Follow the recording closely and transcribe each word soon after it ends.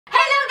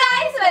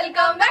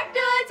welcome back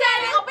to our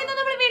channel. അപ്പോൾ ഇന്ന്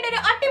നമ്മൾ വീണ്ടും ഒരു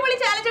അടിപൊളി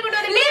ചാലഞ്ച്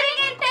കൊണ്ടുവന്നു. Living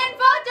in tent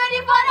for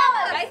 24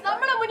 hours. Guys,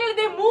 നമ്മുടെ മുന്നിൽ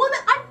ഇത് 3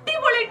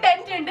 അടിപൊളി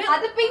ടെന്റ് ഉണ്ട്.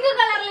 അത് പിങ്ക്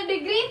കളറിലുണ്ട്,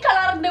 ഗ്രീൻ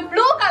കളറുണ്ട്,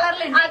 ബ്ലൂ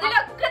കളറിലുണ്ട്.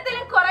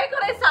 അതിലൊക്കത്തിലും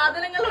കുറെ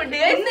സാധനങ്ങളുണ്ട്.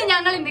 ഇന്ന്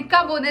ഞങ്ങൾ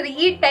നിൽക്കാൻ പോകുന്നത്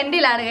ഈ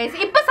ടെന്റിലാണ് ഗൈസ്.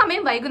 ഇപ്പൊ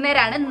സമയം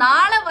വൈകുന്നേരമാണ്.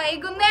 നാളെ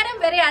വൈകുന്നേരം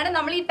വരെയാണ്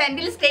നമ്മൾ ഈ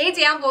ടെന്റിൽ സ്റ്റേ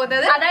ചെയ്യാൻ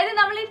പോകുന്നത്. അതായത്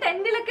നമ്മൾ ഈ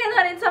ടെന്റിലൊക്കെ എന്ന്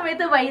പറയുന്ന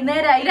സമയത്ത്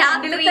വൈകുന്നേരമായി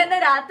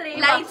രാത്രി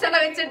ലൈറ്റ്സ് ഒക്കെ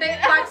വെച്ചിട്ട്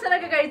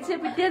ഭക്ഷണമൊക്കെ കഴിച്ച്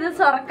പിറ്റേ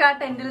ദിവസം ഉറക്കാൻ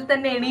ടെന്റിൽ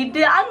തന്നെ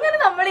എണീറ്റ് അങ്ങനെ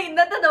നമ്മൾ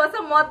ഇന്നത്തെ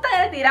ദിവസം മൊത്തം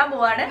അങ്ങനെ തീരാൻ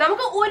പോവാണ്.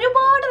 നമുക്ക്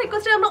ഒരുപാട്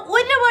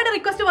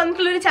റിക്വസ്റ്റ്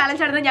വന്നിട്ടുള്ള ഒരു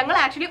ചാലഞ്ച് ആണ്. ഞങ്ങൾ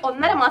ആക്ച്വലി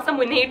 1.5 മാസം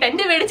മുന്നേ ഈ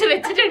ടെന്റ് മേടിച്ച്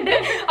വെച്ചിട്ടുണ്ട്.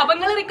 അപ്പൊ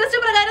നിങ്ങൾ റിക്വസ്റ്റ്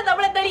പ്രകാരം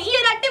നമ്മൾ എന്തായാലും ഈ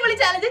ഒരു അടിപൊളി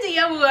ചാലഞ്ച്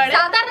ചെയ്യാൻ പോവാണ്.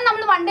 സാധാരണ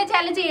നമ്മൾ വൺ ഡേ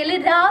ചാലഞ്ച് ചെയ്യല്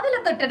രാവിലെ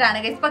തൊട്ടിട്ടാണ്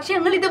ഗൈസ്. പക്ഷെ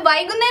ഞങ്ങൾ ഇത്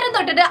വൈകുന്നേരം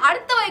തൊട്ടിട്ട്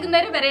അടുത്ത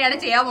വൈകുന്നേരം വരെയാണ്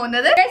ചെയ്യാൻ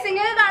പോകുന്നത്.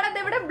 നിങ്ങൾക്ക് കാണാത്ത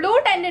ഇവിടെ ബ്ലൂ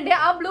ടെന്റ് ഉണ്ട്.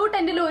 ആ ബ്ലൂ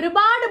ടെന്റിൽ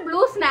ഒരുപാട്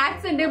ബ്ലൂ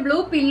സ്നാക്സ് ഉണ്ട്, ബ്ലൂ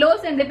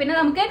പില്ലോസ് ഉണ്ട്, പിന്നെ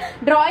നമുക്ക്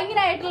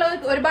ഡ്രോയിങ്ങിനായിട്ടുള്ള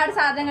ഒരുപാട്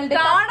സാധനങ്ങളുണ്ട്.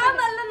 കാണാൻ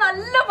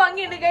നല്ല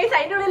ഭംഗിയുണ്ട് ഗൈസ്.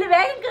 അതിന്റെ ഉള്ളിൽ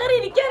വേഗം കയറി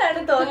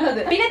ഇരിക്കാനാണ്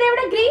തോന്നുന്നത്. പിന്നെ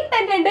ഇവിടെ ഗ്രീൻ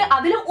ടെന്റ് ഉണ്ട്.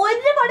 അതിൽ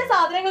ഒരുപാട്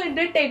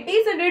സാധനങ്ങളുണ്ട്.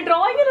 ടെഡീസ് ഉണ്ട്,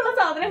 ഡ്രോയിങ്ങിനുള്ള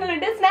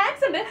സാധനങ്ങളുണ്ട്,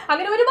 സ്നാക്സ് ഉണ്ട്,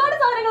 അങ്ങനെ ഒരുപാട്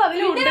സാധനങ്ങൾ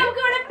അതിലുണ്ട്.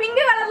 നമുക്ക് ഇവിടെ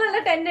പിങ്ക് കളറിലുള്ള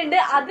ടെന്റ് ഉണ്ട്.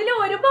 അതിൽ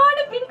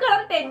ഒരുപാട് പിങ്ക്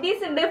കളർ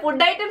ടെഡീസ് ഉണ്ട്,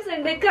 ഫുഡ് ഐറ്റംസ്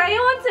ഉണ്ട്,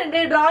 ക്രയോൺസ് ഉണ്ട്,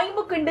 ഡ്രോയിങ്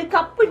ബുക്ക് ഉണ്ട്,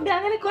 കപ്പ് ഉണ്ട്,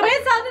 അങ്ങനെ കുറെ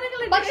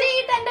സാധനങ്ങളുണ്ട്. പക്ഷേ ഈ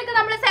ടെന്റ് ഒക്കെ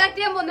നമ്മൾ സെലക്ട്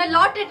ചെയ്യാൻ പോകുന്ന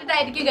ലോട്ട്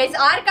ഇട്ടിട്ടായിരിക്കും ഗൈസ്.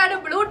 ആർക്കാണ്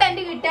ബ്ലൂ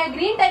ടെന്റ് കിട്ടുക,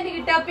 ഗ്രീൻ ടെന്റ്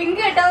കിട്ടുക,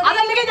 പിങ്ക് കിട്ടുക,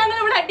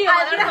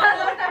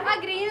 ആ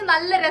ഗ്രീൻ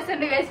നല്ല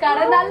രസമുണ്ട് ഗൈസ്.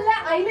 കാരണം നല്ല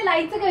അതിന്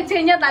ലൈറ്റ്സ് ഒക്കെ വെച്ച്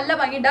കഴിഞ്ഞാൽ നല്ല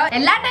ഭംഗിയുണ്ടാവും.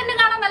 എല്ലാ ടെന്റും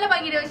കാണാൻ നല്ല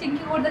ഭംഗിയുണ്ട്. പക്ഷെ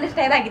എനിക്ക് കൂടുതൽ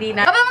ഇഷ്ടം ഏതാ ഗ്രീൻ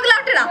ആണ്. അപ്പൊ നമുക്ക്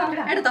ലോട്ട് ഇടാം.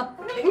 എടുത്തോ.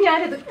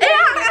 ഞാനിത്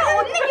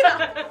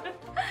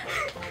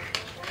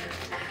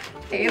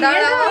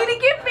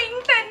എനിക്ക്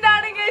പിങ്ക് ടെന്റ്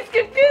ആണ് ഗൈസ്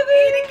കിട്ടിയത്.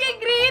 എനിക്ക്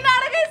ഗ്രീൻ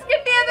ആണ് ഗൈസ്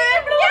കിട്ടിയത്.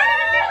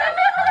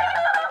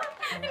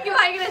 എനിക്ക്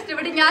ഭയങ്കര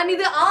ഇഷ്ടപ്പെട്ടു.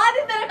 ഞാനിത്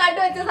ആദ്യം തന്നെ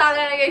കണ്ടുവച്ച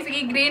സാധനമാണ് ഗൈസ്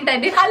ഈ ഗ്രീൻ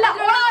ടെന്റ്. അല്ല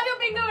ആദ്യം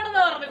പിങ്ക്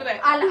വേണമെന്ന് പറഞ്ഞില്ലേ?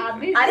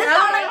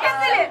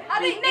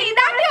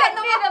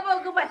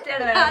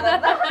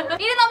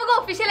 ഇനി നമുക്ക്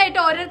ഒഫീഷ്യൽ ആയിട്ട്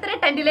ഓരോരുത്തരുടെ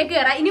ടെന്റിലേക്ക്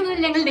കയറാം. ഇനി മുതൽ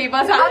ഞങ്ങൾ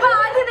നെയ്ബേഴ്സ്. അപ്പൊ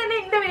ആദ്യം തന്നെ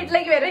എന്റെ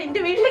വീട്ടിലേക്ക് വരാം. എന്റെ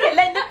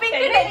വീട്ടിലേക്കല്ല, എന്റെ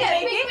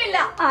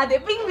അതെ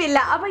പിങ്ക് വില്ല.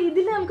 അപ്പൊ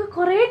ഇതിൽ നമുക്ക്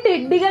കുറെ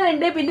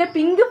ടെഡികളുണ്ട്, പിന്നെ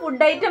പിങ്ക്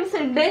ഫുഡ് ഐറ്റംസ്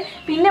ഉണ്ട്,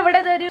 പിന്നെ ഇവിടെ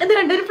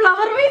ഒരു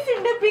ഫ്ലവർ വേസ്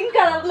ഉണ്ട് പിങ്ക്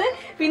കളറില്.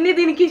 പിന്നെ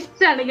ഇത് എനിക്ക്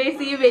ഇഷ്ടമാണ്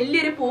ഗൈസ്. ഈ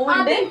വലിയൊരു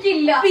പൂവുണ്ട്.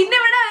 പിന്നെ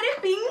ഇവിടെ ഒരു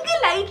പിങ്ക്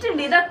ലൈറ്റ്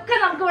ഉണ്ട്. ഇതൊക്കെ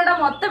നമുക്ക് ഇവിടെ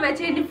മൊത്തം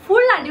വെച്ച്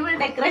ഫുൾ അടിപൊളി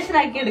ഡെക്കറേഷൻ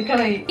ആക്കി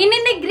എടുക്കണം. ഇനി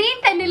എന്റെ ഗ്രീൻ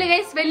ടെന്റിൽ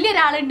ഗൈസ്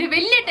വലിയൊരാളുണ്ട്.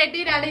 വലിയ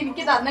ടെഡിയാണ്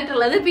എനിക്ക്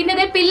തന്നിട്ടുള്ളത്. പിന്നെ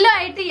ഇത് പില്ലോ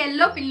ആയിട്ട്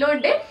യെല്ലോ പില്ലോ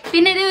ഉണ്ട്.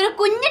 പിന്നെ ഇത് ഒരു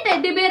കുഞ്ഞു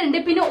ടെഡി ബിയർ ഉണ്ട്.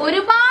 പിന്നെ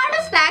ഒരുപാട്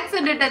സ്നാക്സ്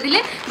ഉണ്ട് കേട്ടോ. ഇതില്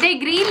ഇതേ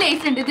ഗ്രീൻ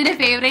ലൈസ് ഉണ്ട്, ഇതിന്റെ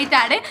ഫേവറേറ്റ്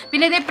ആണ്.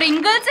 പിന്നെ ഇതേ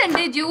പ്രിങ്കിൾസ്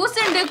ഉണ്ട്, ജ്യൂസ്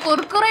ഉണ്ട്,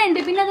 കുർക്കുറ ഉണ്ട്,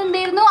 പിന്നെ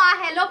അതെന്തായിരുന്നു ആ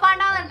ഹെലോ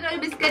പാണ്ട പറഞ്ഞിട്ടുള്ള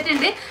ബിസ്ക്കറ്റ്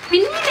ഉണ്ട്,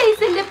 പിന്നെ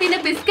ലൈസ് ഉണ്ട്, പിന്നെ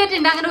ബിസ്ക്കറ്റ്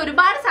ഉണ്ട്, അങ്ങനെ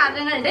ഒരുപാട്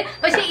സാധനങ്ങളുണ്ട്.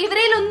 പക്ഷെ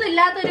ഇവരിലൊന്നും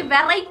ഇല്ലാത്ത ഒരു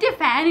വെറൈറ്റി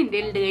ഫാൻ ഉണ്ട്.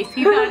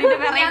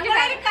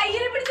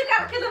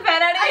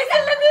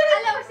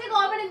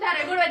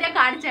 ഞാൻ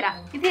കാണിച്ചുതരാം.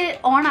 ഇത്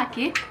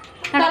ഓണാക്കി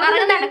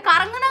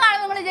കറങ്ങുന്ന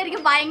കാണുമ്പോൾ നമ്മൾ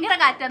വിചാരിക്കും ഭയങ്കര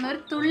കാറ്റാന്ന്. ഒരു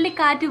തുള്ളി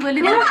കാറ്റ്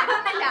പോലും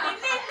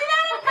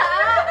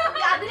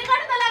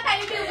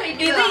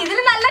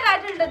ഇതിന് നല്ല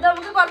കാറ്റുണ്ട്.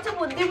 നമുക്ക് കുറച്ച്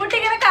ബുദ്ധിമുട്ട്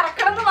ഇങ്ങനെ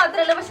കറക്കണം എന്ന്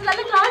മാത്രമല്ല, പക്ഷെ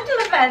നല്ല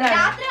കാറ്റുള്ള ഫാനാണ്.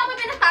 രാത്രിയാകുമ്പോൾ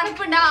പിന്നെ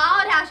തണുപ്പുണ്ട്. ആ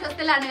ഒരു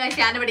ആശ്വാസത്തിലാണ്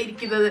ഞാൻ ഇവിടെ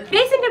ഇരിക്കുന്നത്.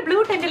 ഗൈസിന്റെ ബ്ലൂ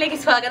ടെന്റിലേക്ക്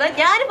സ്വാഗതം.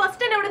 ഞാൻ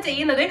ഫസ്റ്റ് തന്നെ ഇവിടെ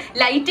ചെയ്യുന്നത്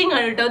ലൈറ്റിംഗ്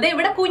ആണ് കേട്ടോ. അത്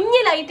ഇവിടെ കുഞ്ഞ്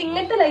ലൈറ്റ്,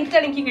 ഇങ്ങനത്തെ ലൈറ്റ്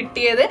ആണ് എനിക്ക്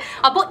കിട്ടിയത്.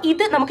 അപ്പൊ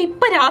ഇത് നമുക്ക്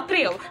ഇപ്പൊ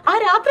രാത്രിയാവും. ആ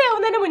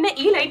രാത്രിയാവുന്നതിന് മുന്നേ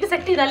ഈ ലൈറ്റ്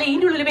സെറ്റ് ചെയ്താലേ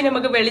ഇതിന്റെ ഉള്ളിൽ പിന്നെ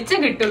നമുക്ക് വെളിച്ചം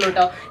കിട്ടുള്ളൂ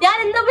കേട്ടോ. ഞാൻ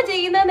എന്താ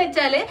ചെയ്യുന്നതെന്ന്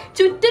വെച്ചാല്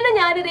ചുറ്റിനും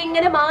ഞാനിത്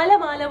ഇങ്ങനെ മാല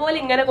പോലെ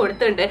ഇങ്ങനെ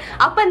കൊടുത്തിട്ടുണ്ട്.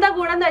 അപ്പൊ എന്താ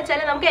ഗുണമെന്ന്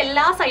വെച്ചാല് നമുക്ക്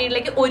എല്ലാ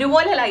സൈഡിലേക്ക്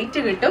ഒരുപോലെ ലൈറ്റ്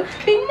കിട്ടും.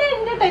 പിന്നെ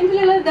എന്റെ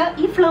ടെന്റിലുള്ളത്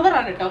ഈ ഫ്ലവർ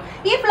ആണ് കേട്ടോ.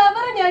 ഈ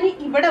ഫ്ലവർ ഞാൻ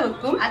ഇവിടെ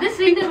വെക്കും. അത്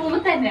ശ്രീന്റെ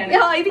റൂമിൽ തന്നെയാണ്.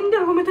 ഇതിന്റെ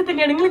റൂമിൽ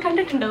തന്നെയാണ്. നിങ്ങൾ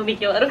കണ്ടിട്ടുണ്ടാവും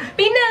മിക്കവാറും.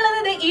 പിന്നെ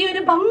ഉള്ളത് ഈ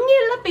ഒരു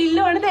ഭംഗിയുള്ള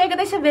പില്ലോ ആണ്. ഇത്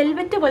ഏകദേശം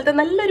വെൽവെറ്റ് പോലത്തെ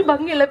നല്ലൊരു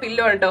ഭംഗിയുള്ള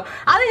പില്ലോ ആണ് കേട്ടോ.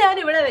 അത് ഞാൻ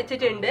ഇവിടെ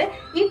വെച്ചിട്ടുണ്ട്.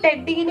 ഈ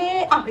ടെഡീനെ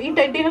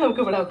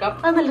നമുക്ക് ഇവിടെ വെക്കാം.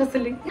 അത് നല്ല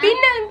രസമല്ലേ?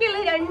 പിന്നെ എനിക്കുള്ള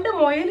 2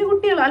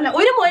 മൊയലുകുട്ടികളും, അല്ല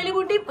ഒരു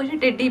മൊയലുകുട്ടിയും ഒരു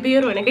ടെഡി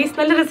ബിയറും ആണ് ഗൈസ്.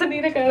 നല്ല രസം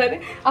ഇതിനെ കാണാൻ.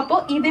 അപ്പൊ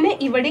ഇതിനെ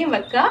ഇവിടെയും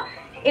വെക്കാം,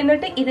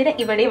 എന്നിട്ട് ഇതിനെ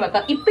ഇവിടെയും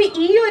വെക്കാം. ഇപ്പൊ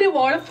ഈ ഒരു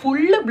വാൾ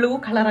ഫുള്ള് ബ്ലൂ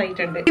കളർ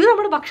ആയിട്ടുണ്ട്. ഇത്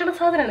നമ്മുടെ ഭക്ഷണ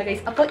സാധനമാണ്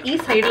ഗൈസ്. അപ്പൊ ഈ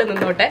സൈഡിൽ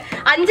നിന്നോട്ടെ.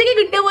 5ക്ക്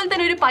കിട്ടിയ പോലെ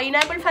തന്നെ ഒരു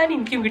പൈനാപ്പിൾ ഫാൻ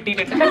എനിക്കും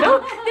കിട്ടിയിട്ടുണ്ട് കേട്ടോ.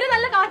 ഇതിന്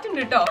നല്ല കാറ്റുണ്ട്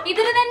കേട്ടോ.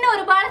 ഇതിന് തന്നെ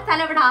ഒരുപാട്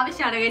സ്ഥലം ഇവിടെ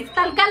ആവശ്യമാണ് ഗൈസ്.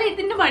 തൽക്കാലം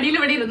ഇതിന്റെ മടിയിൽ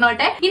ഇവിടെ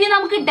ഇരുന്നോട്ടെ. ഇനി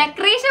നമുക്ക്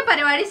ഡെക്കറേഷൻ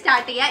പരിപാടി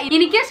സ്റ്റാർട്ട് ചെയ്യാം.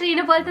 എനിക്ക്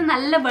ശ്രീനെ പോലത്തെ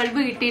നല്ല ബൾബ്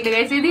കിട്ടിയിട്ടുണ്ട്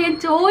ഗൈസ്. ഇത് ഞാൻ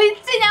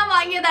ചോദിച്ച് ഞാൻ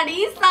വാങ്ങിയതാണ്.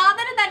 ഈ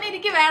സാധനം തന്നെ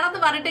എനിക്ക്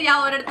വേണമെന്ന് പറഞ്ഞിട്ട് ഞാൻ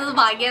ഓരോരുത്തത്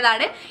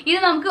വാങ്ങിയതാണ്. ഇത്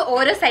നമുക്ക്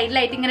ഓരോ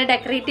സൈഡിലായിട്ട് ഇങ്ങനെ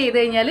ഡെക്കറേറ്റ് ചെയ്ത്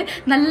കഴിഞ്ഞാൽ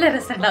നല്ല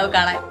രസം ഉണ്ടാവും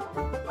കാണാൻ.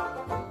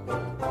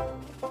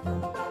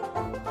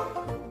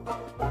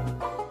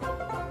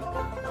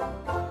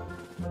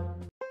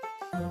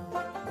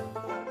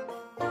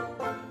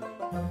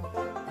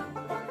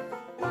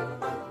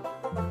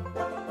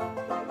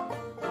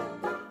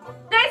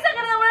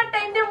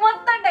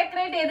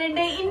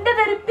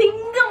 ഇന്റതൊരു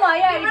പിങ്ക്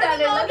മയ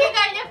ആയിട്ടാണ്.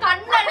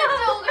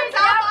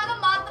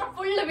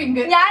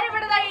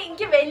 ഞാനിവിടെ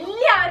എനിക്ക്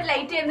വലിയ ആ ഒരു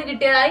ലൈറ്റ് ആയിരുന്നു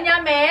കിട്ടിയത്. അത് ഞാൻ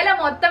മേലെ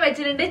മൊത്തം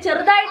വെച്ചിട്ടുണ്ട്.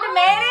 ചെറുതായിട്ട്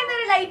മേലെ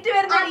ഒരു ലൈറ്റ്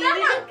വരുന്നത്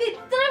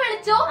ഇത്ര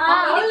വെളിച്ചോ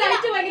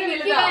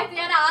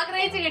ഞാൻ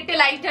ആഗ്രഹിച്ച് കിട്ടിയ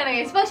ലൈറ്റ് ആണ്.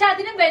 പക്ഷെ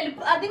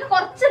അതിന്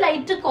കുറച്ച്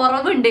ലൈറ്റ്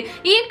കുറവുണ്ട്.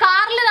 ഈ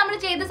കാറിൽ നമ്മൾ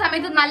ചെയ്ത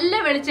സമയത്ത്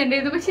നല്ല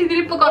വെളിച്ചുണ്ടായിരുന്നു. പക്ഷെ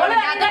ഇതിലിപ്പോ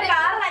കുറവുണ്ട്.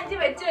 കാർ 5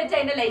 വെച്ച്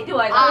അതിന്റെ ലൈറ്റ്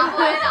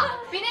പോയതാ.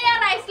 പിന്നെ ഞാൻ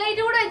റൈസ്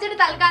ലൈറ്റ് കൂടെ വെച്ചിട്ട്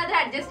തൽക്കാലം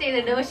അഡ്ജസ്റ്റ്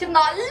ചെയ്തിട്ടുണ്ട്. പക്ഷെ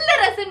നല്ല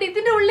രസമുണ്ട്.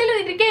 ഇതിന്റെ ഉള്ളിൽ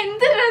ഇരിക്കാൻ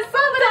എന്ത്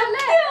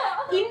രസമാണ്.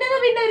 ഇന്നത്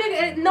പിന്നെ ഒരു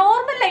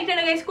നോർമൽ ലൈറ്റ്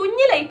ആണ്,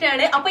 കുഞ്ഞു ലൈറ്റ്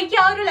ആണ്. അപ്പൊ എനിക്ക്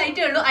ആ ഒരു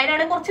ലൈറ്റേ ഉള്ളൂ,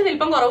 അതിനാണ് കുറച്ച്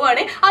വലിപ്പം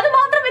കുറവാണ്. അത്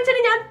മാത്രം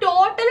വെച്ചിട്ട് ഞാൻ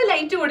ടോട്ടൽ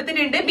ലൈറ്റ്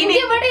കൊടുത്തിട്ടുണ്ട്. പിന്നെ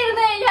ഇവിടെ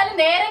ഇരുന്ന് കഴിഞ്ഞാൽ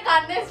നേരെ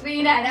കാണുന്ന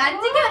സ്ക്രീനാണ്.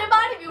 അഞ്ചിക്ക്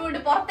ഒരുപാട് വ്യൂ ഉണ്ട്,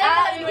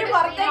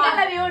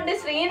 പുറത്തേക്കുള്ള വ്യൂ ഉണ്ട്.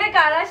 ശ്രീനെ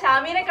കാണാം,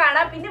 ഷാമിനെ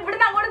കാണാം. പിന്നെ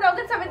ഇവിടുന്ന് അങ്ങോട്ട്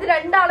നോക്കുന്ന സമയത്ത്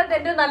രണ്ടാളും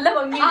എന്റെ നല്ല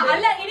ഭംഗി.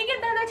 അല്ല എനിക്ക്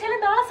എന്താന്ന് വെച്ചാൽ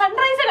നാളെ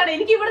സൺറൈസ് കാണാം.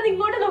 എനിക്ക് ഇവിടെ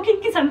ഇങ്ങോട്ട് നോക്കി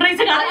എനിക്ക്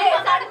സൺറൈസ് കാണാം.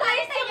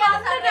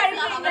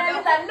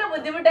 നല്ല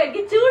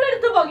ബുദ്ധിമുട്ടായിരിക്കും,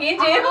 ചൂടെടുത്ത് പോകുകയും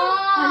ചെയ്യും.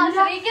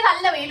 ശ്രീക്ക്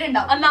നല്ല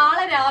വെയിലുണ്ടാവും.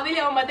 നാളെ രാവിലെ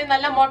ആവുമ്പത്തേ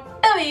നല്ല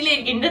മൊട്ട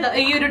വെയിലായിരിക്കും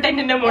ഈ ഒരു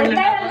ടെന്റിന്റെ മുകളിൽ.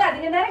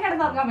 അധികം നേരം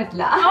കിടന്നുറങ്ങാൻ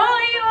പറ്റില്ല.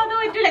 അയ്യോ അത്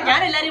പറ്റില്ല, ഞാൻ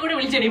എല്ലാരും കൂടെ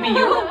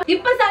വിളിച്ചെടുപ്പിക്കും.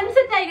 ഇപ്പൊ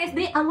സൺസെറ്റ്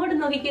ആയി, അങ്ങോട്ട്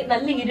നോക്കിക്ക്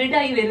നല്ല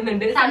ഇരുടായി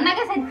വരുന്നുണ്ട്.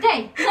 സണ്ണൊക്കെ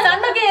സെറ്റായി,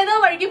 സണ്ണൊക്കെ ഏതോ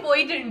വഴിക്ക്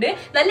പോയിട്ടുണ്ട്.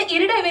 നല്ല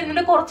ഇരുടായി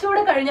വരുന്നുണ്ട്.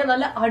 കുറച്ചുകൂടെ കഴിഞ്ഞാൽ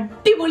നല്ല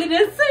അടിപൊളി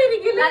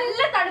രസമായിരിക്കും. നല്ല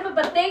തണുപ്പ്,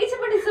 പ്രത്യേകിച്ച്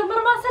ഇപ്പൊ ഡിസംബർ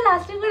മാസം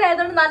ലാസ്റ്റും കൂടെ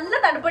ആയതുകൊണ്ട് നല്ല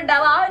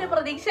തണുപ്പുണ്ടാവും. ആ ഒരു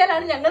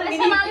പ്രതീക്ഷയിലാണ് ഞങ്ങൾ.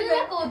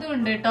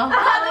 കൊതുണ്ട് കേട്ടോ.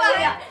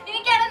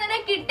 എനിക്കാണെന്നെ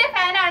കിട്ടിയ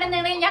ഫാൻ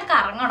ആണെന്നുണ്ടെങ്കിൽ ഞാൻ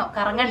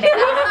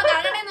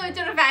കറങ്ങണേന്ന്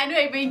വെച്ചൊരു ഫാനും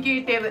ആയിപ്പോ എനിക്ക്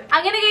കിട്ടിയത്.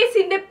 അങ്ങനെ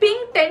ഗൈസിന്റെ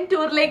പിങ്ക് ടെന്റ്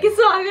ടൂറിലേക്ക്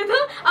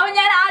സ്വാഗതം. അപ്പൊ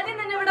ഞാൻ ആദ്യം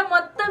തന്നെ ഇവിടെ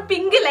മൊത്തം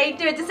പിങ്ക്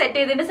ലൈറ്റ് വെച്ച് സെറ്റ്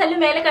ചെയ്തിട്ടുണ്ട്. സല്ലു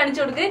മേലെ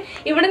കാണിച്ചു കൊടുക്ക്.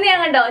 ഇവിടുന്ന് ഞാൻ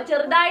കണ്ടോ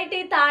ചെറുതായിട്ട്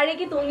ഈ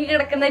താഴേക്ക് തൂങ്ങി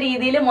കിടക്കുന്ന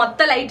രീതിയിൽ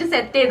മൊത്തം ലൈറ്റ്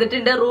സെറ്റ്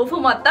ചെയ്തിട്ടുണ്ട്, റൂഫ്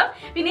മൊത്തം.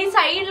 പിന്നെ ഈ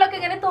സൈഡിലൊക്കെ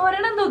ഇങ്ങനെ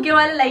തോരണം തൂക്കിയ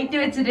പോലെ ലൈറ്റ്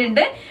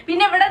വെച്ചിട്ടുണ്ട്.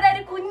 പിന്നെ ഇവിടെ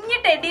ഒരു കുഞ്ഞ്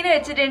ടെഡിനെ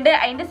വെച്ചിട്ടുണ്ട്.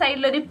 അതിന്റെ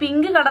സൈഡിൽ ഒരു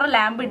പിങ്ക് കളർ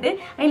ലാമ്പ് ഉണ്ട്.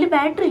 അതിൽ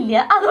ബാറ്ററി ഇല്ല,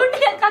 അതുകൊണ്ട്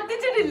ഞാൻ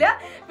കത്തിച്ചിട്ടില്ല.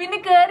 പിന്നെ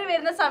കേറി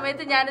വരുന്ന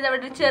സമയത്ത് ഞാനിത്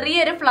അവിടെ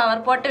ചെറിയൊരു ഫ്ലവർ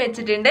പോട്ട്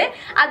വെച്ചിട്ടുണ്ട്.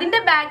 അതിന്റെ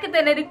ബാക്കിൽ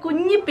തന്നെ ഒരു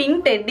കുഞ്ഞ്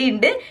പിങ്ക് ടെഡി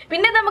ഉണ്ട്.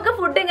 പിന്നെ നമുക്ക്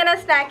ഫുഡ് ഇങ്ങനെ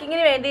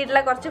സ്നാക്കിങ്ങിന്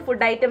വേണ്ടിയിട്ടുള്ള കുറച്ച്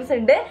ഫുഡ് ഐറ്റംസ്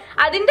ഉണ്ട്.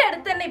 അതിന്റെ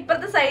അടുത്ത് തന്നെ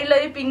ഇപ്പുറത്തെ സൈഡിൽ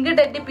ഒരു പിങ്ക്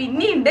ടെഡി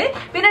പിന്നെയുണ്ട്.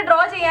 പിന്നെ ഡ്രോ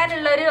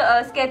ചെയ്യാനുള്ള ഒരു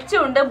സ്കെച്ചും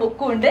ഉണ്ട്,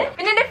 ബുക്കും ഉണ്ട്.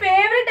 പിന്നെ എന്റെ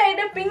ഫേവറേറ്റ്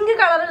ആയിട്ട് പിങ്ക്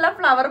കളറുള്ള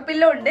ഫ്ലവർ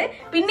പില്ലോ ഉണ്ട്.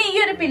 പിന്നെ ഈ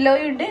ഒരു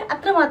പില്ലോയും ഉണ്ട്.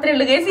 അത്ര മാത്രമേ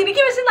ഉള്ളൂ ഗൈസ്.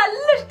 എനിക്ക് പക്ഷെ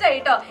നല്ല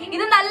ഇഷ്ടമായിട്ടോ.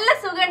 ഇത് നല്ല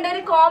സുഖമുണ്ട്,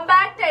 ഒരു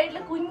കോമ്പാക്ട്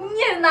ആയിട്ടുള്ള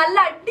കുഞ്ഞ് നല്ല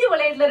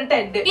അടിപൊളിയായിട്ടുള്ള ഒരു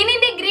ടെന്റ്. ഇനി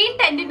എന്റെ ഗ്രീൻ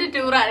ടെന്റിന്റെ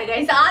ടൂറാണ്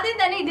ഗൈസ്. ആദ്യം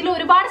തന്നെ ഇതിൽ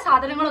ഒരുപാട്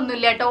സാധനങ്ങളൊന്നും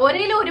ഇല്ല കേട്ടോ.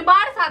 ഒരേലും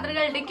ഒരുപാട്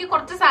സാധനങ്ങൾ എനിക്ക്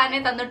കുറച്ച്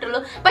സാധനമേ തന്നിട്ടുള്ളൂ.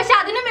 പക്ഷെ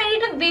അതിന്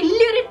വേണ്ടിയിട്ട്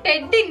വലിയൊരു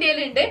ടെന്റ്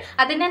ഇന്ത്യയിലുണ്ട്.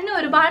 അതിന് തന്നെ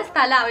ഒരുപാട്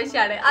സ്ഥലം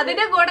ആവശ്യമാണ്.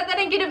 അതിന്റെ കൂടെ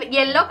തന്നെ എനിക്കൊരു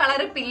യെല്ലോ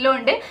കളർ പില്ലോ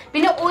ഉണ്ട്.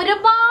 പിന്നെ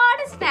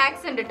ഒരുപാട്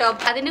സ്നാക്സ് ഉണ്ട് കേട്ടോ.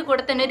 അതിന്റെ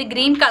കൂടെ തന്നെ ഒരു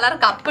ഗ്രീൻ കളർ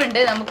കപ്പ് ഉണ്ട്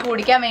നമുക്ക്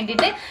കുടിക്കാൻ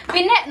വേണ്ടിയിട്ട്.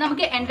 പിന്നെ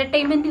നമുക്ക്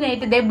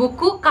എന്റർടൈൻമെന്റിനായിട്ട് ഇതേ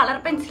ബുക്കും കളർ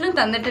പെൻസിലും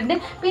തന്നിട്ടുണ്ട്.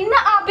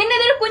 പിന്നെ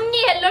ഇതൊരു കുഞ്ഞ്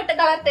യെല്ലോ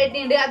കളർ ടെഡി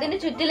ഉണ്ട്. അതിന്റെ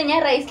ചുറ്റിലും ഞാൻ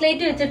റൈസ്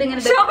ലൈറ്റ് വെച്ചിട്ട്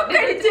ഇങ്ങനെ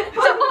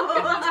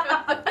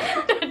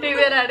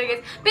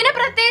പിന്നെ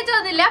പ്രത്യേകിച്ച്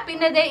ഒന്നുമില്ല.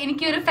 പിന്നെ അതെ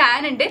എനിക്കൊരു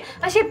ഫാൻ ഉണ്ട്.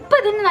 പക്ഷെ ഇപ്പൊ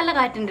ഇതിന് നല്ല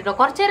കാറ്റുണ്ട് കേട്ടോ.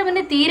 കുറച്ചേരം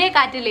പിന്നെ തീരെ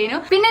കാറ്റില്ലേനു.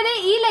 പിന്നെ അതെ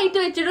ഈ ലൈറ്റ്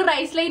വെച്ചിട്ട്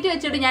റൈസ് ലൈറ്റ്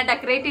വെച്ചിട്ട് ഞാൻ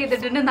ഡെക്കറേറ്റ്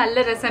ചെയ്തിട്ടുണ്ട്. നല്ല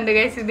രസമുണ്ട്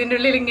ഗൈസ് ഇതിന്റെ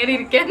ഉള്ളിൽ ഇങ്ങനെ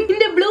ഇരിക്കാൻ.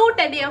 ഇതിന്റെ ബ്ലൂ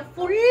ടെഡി ഞാൻ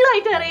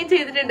ഫുള്ളായിട്ട് അറേഞ്ച്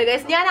ചെയ്തിട്ടുണ്ട്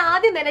ഗൈസ്. ഞാൻ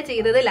ആദ്യം തന്നെ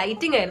ചെയ്തത്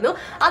ലൈറ്റിംഗ് ആയിരുന്നു.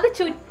 അത്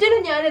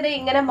ചുറ്റിനും ഞാനിത്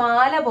ഇങ്ങനെ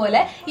മാല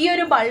പോലെ ഈ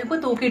ഒരു ബൾബ്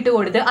തൂക്കിയിട്ട്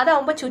കൊടുത്ത്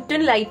അതാവുമ്പോ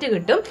ചുറ്റിനും ലൈറ്റ്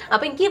കിട്ടും.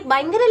 അപ്പൊ എനിക്ക്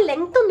ഭയങ്കര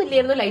ലെങ്ത് ഒന്നും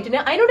ഇല്ലായിരുന്നു ലൈറ്റിന്.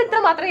 അതിനോട് ഇത്ര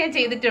മാത്രമേ ഞാൻ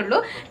ചെയ്തിട്ടുള്ളൂ.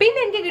 പിന്നെ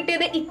എനിക്ക്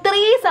കിട്ടിയത്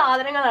ഇത്രയും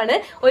സാധനങ്ങളാണ്.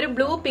 ഒരു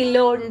ബ്ലൂ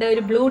പില്ലോ ഉണ്ട്,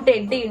 ഒരു ബ്ലൂ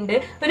ടെഡി ഉണ്ട്,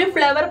 ഒരു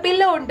ഫ്ലവർ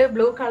പില്ലോ ഉണ്ട്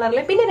ബ്ലൂ കളറിൽ,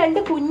 പിന്നെ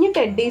 2 കുഞ്ഞു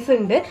ടെഡീസ്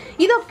ഉണ്ട്.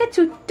 ഇതൊക്കെ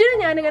ചുറ്റിനും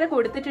ഞാനിങ്ങനെ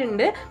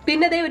കൊടുത്തിട്ടുണ്ട്.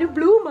 പിന്നെ അതേ ഒരു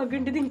ബ്ലൂ മഗ്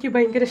ഉണ്ട്. ഇത് എനിക്ക്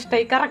ഭയങ്കര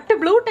ഇഷ്ടമായി. കറക്റ്റ്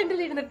ബ്ലൂ ടെന്റിൽ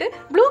ഇരുന്നിട്ട്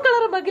ബ്ലൂ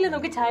കളർ മഗിൽ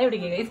നമുക്ക് ചായ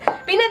കുടിക്കുക.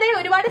 പിന്നെ അതേ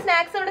ഒരുപാട്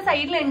സ്നാക്സ് അവിടെ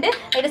സൈഡിലുണ്ട്.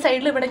 അതിന്റെ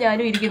സൈഡിൽ ഇവിടെ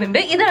ഞാനും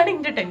ഇരിക്കുന്നുണ്ട്. ഇതാണ്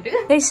എന്റെ ടെന്റ്.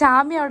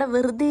 ഷാമി അവിടെ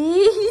വെറുതെ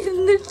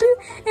ഇരുന്നിട്ട്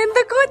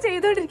എന്തൊക്കെയോ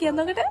ചെയ്തോണ്ടിരിക്കുക.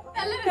 നോക്കട്ടെ,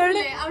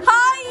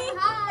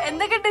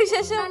 എന്തൊക്കെയുണ്ട്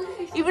വിശേഷം?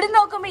 ഇവിടെ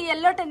നോക്കുമ്പോ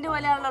യെല്ലോ ടെന്റ്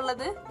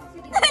പോലെയാണുള്ളത്.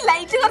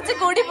 ലൈറ്റ് കുറച്ച്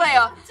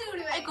കൂടിപ്പോയോ?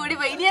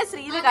 കൂടിപ്പോയി. ഇനി ഞാൻ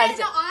ശ്രീനെ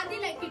കാണിച്ചു.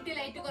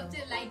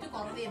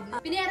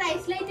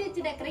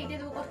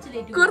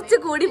 കുറച്ച്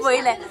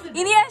കൂടിപ്പോയില്ലേ?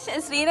 ഇനി ഞാൻ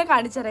ശ്രീനെ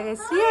കാണിച്ചറേ.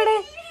 ശ്രീയുടെ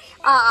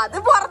അത്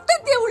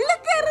പുറത്തെത്തിയ ഉള്ളിൽ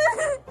കയറ്.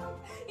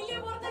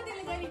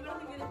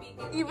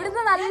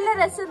 ഇവിടുന്ന് നല്ല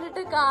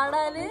രസമുണ്ട്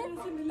കാണാന്.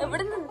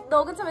 ഇവിടുന്ന്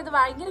നോക്കുന്ന സമയത്ത്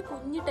ഭയങ്കര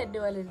കുഞ്ഞു ടെന്റ്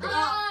പോലെ ഉണ്ട്.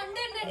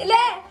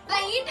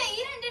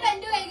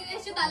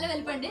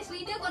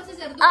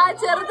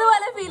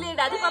 ചെറുതുപോലെ ഫീൽ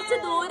ചെയ്യണ്ട. അത് കുറച്ച്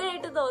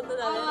ദൂരമായിട്ട്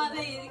തോന്നുന്നത്.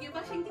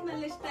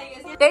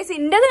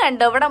 ഇന്റത്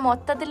കണ്ടോ? ഇവിടെ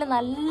മൊത്തത്തില്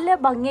നല്ല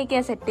ഭംഗിയൊക്കെ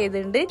ഞാൻ സെറ്റ്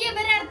ചെയ്തിട്ടുണ്ട്.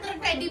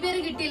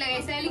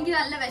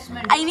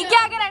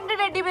 എനിക്കാകെ 2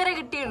 ടെഡി ബിയറെ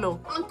കിട്ടിയുള്ളൂ.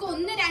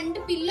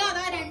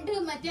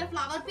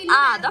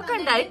 അതൊക്കെ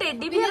ഉണ്ട്. അത്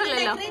ടെഡി ബിയർ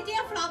അല്ലല്ലോ.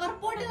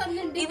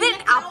 ഇത്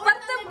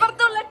അപ്പുറത്തും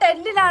ഇപ്പുറത്തുള്ള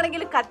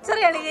ടെന്റിലാണെങ്കിൽ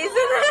കച്ചറയാണ്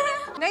ഗൈസ്.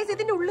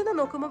 ഇതിന്റെ ഉള്ളിൽ നിന്ന്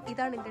നോക്കുമ്പോ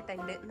ഇതാണ് എന്റെ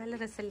ടെന്റ്. നല്ല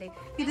രസല്ലേ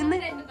ഇതിന്ന്?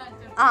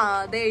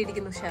 അതെ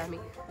ഇരിക്കുന്നു ഷാമി.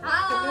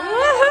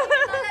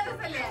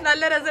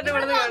 നല്ല രസമുണ്ട്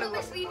ഇവിടുന്ന് കാണുമ്പോ.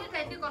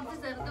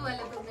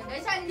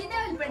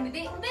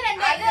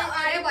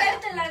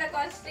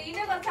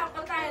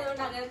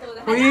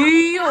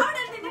 അയ്യോ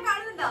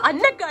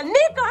അന്നെ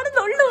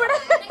കാണുന്നുള്ളൂ ഇവിടെ.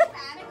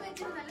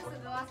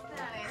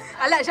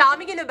 അല്ല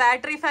ഷാമിക്ക്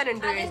ബാറ്ററി ഫാൻ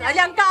ഉണ്ട്. അത്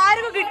ഞങ്ങക്ക്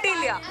ആർക്കും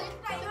കിട്ടിയില്ല.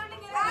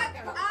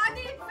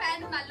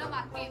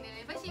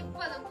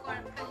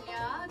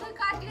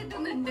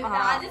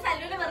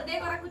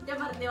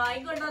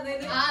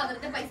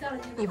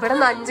 ഇവിടെ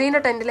 5ന്റെ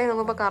ടെന്റിലേക്ക്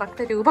നോക്കുമ്പോ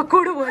കറക്റ്റ്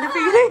രൂപക്കോട് പോലെ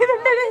ഫീൽ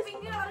ചെയ്യുന്നുണ്ട്.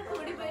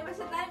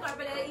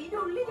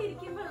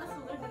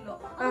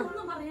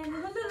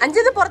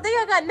 അഞ്ചത്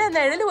പുറത്തേക്കൊക്കെ അന്നെ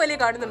നിഴല് പോലെ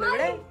കാണുന്നുള്ളൂ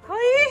ഇവിടെ.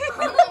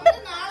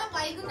 നാളെ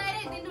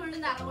വൈകുന്നേരം ഇതിന്റെ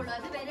ഉള്ളിൽ ഇറങ്ങുള്ളൂ.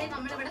 അതുവരെ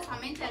നമ്മളിവിടെ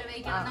സമയം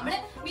ചെലവഴിക്കണം. നമ്മള്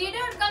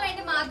വീഡിയോ എടുക്കാൻ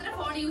വേണ്ടി മാത്രമേ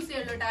ഫോൺ യൂസ്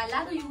ചെയ്യുള്ളൂ കേട്ടോ,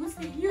 അല്ലാതെ യൂസ്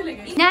ചെയ്യൂല.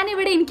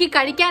 ഞാനിവിടെ എനിക്ക്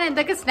കഴിക്കാൻ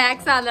എന്തൊക്കെ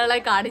സ്നാക്സ്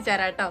ആണെന്നുള്ളത് കാണിച്ചു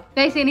തരാം കേട്ടോ.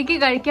 ഗൈസ്, എനിക്ക്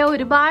കഴിക്കാൻ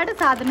ഒരുപാട്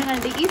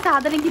സാധനങ്ങളുണ്ട്. ഈ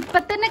സാധനം എനിക്ക്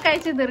ഇപ്പൊ തന്നെ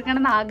കഴിച്ച് തീർക്കണം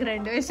എന്ന്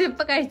ആഗ്രഹമുണ്ട്. പക്ഷെ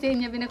ഇപ്പൊ കഴിച്ചു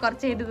കഴിഞ്ഞാൽ പിന്നെ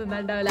കുറച്ച് കഴിഞ്ഞ്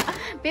തിന്നുണ്ടാവില്ല.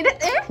 പിന്നെ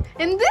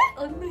എന്ത്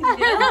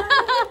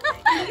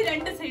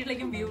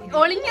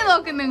ഒളിഞ്ഞു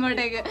നോക്കുന്നു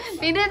ഇങ്ങോട്ടേക്ക്.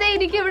 പിന്നെ ഇതേ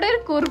എനിക്ക് ഇവിടെ ഒരു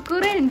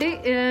കുർക്കുറ ഉണ്ട്,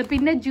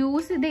 പിന്നെ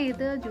ജ്യൂസ്,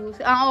 ഇത്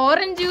ജ്യൂസ്,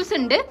 ഓറഞ്ച് ജ്യൂസ്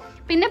ഉണ്ട്,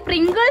 പിന്നെ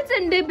പ്രിങ്കിൾസ്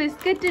ഉണ്ട്,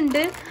 ബിസ്ക്കറ്റ്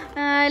ഉണ്ട്,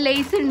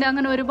 ലേസ് ഉണ്ട്,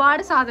 അങ്ങനെ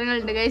ഒരുപാട്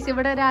സാധനങ്ങളുണ്ട്. ഗൈസ്,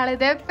 ഇവിടെ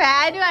ഒരാളിത്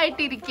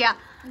ഫാനുമായിട്ട് ഇരിക്കുക.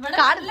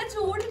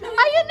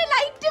 അയ്യോ,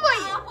 ലൈറ്റ്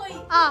പോയി.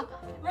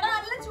 ഇവിടെ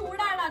നല്ല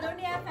ചൂടാണ്,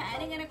 അതുകൊണ്ട് ഞാൻ ഫാൻ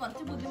ഇങ്ങനെ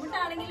കുറച്ച്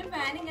ബുദ്ധിമുട്ടാണെങ്കിലും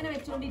ഫാൻ ഇങ്ങനെ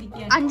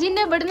വെച്ചോണ്ടിരിക്കുകയാണ്.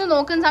 അഞ്ചിന്റെ ഇവിടുന്ന്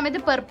നോക്കുന്ന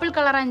സമയത്ത് പെർപ്പിൾ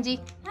കളർ അഞ്ചി,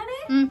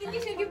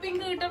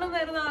 പിങ്ക്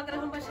കിട്ടണമെന്നായിരുന്നു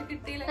ആഗ്രഹം, പക്ഷെ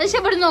കിട്ടിയില്ല. പക്ഷെ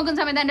ഇവിടെ നോക്കുന്ന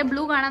സമയത്ത് എന്റെ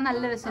ബ്ലൂ കാണാൻ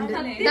നല്ല രസമുണ്ട്.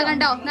 ഇതാ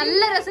കണ്ടോ,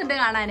 നല്ല രസമുണ്ട്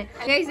കാണാന്.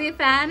 ഗൈസ്, ഈ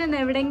ഫാൻ ഒന്ന്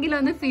എവിടെങ്കിലും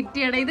ഒന്ന് ഫിറ്റ്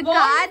ചെയ്യണം. ഇത്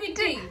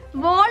കാറ്റ്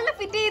വോളില്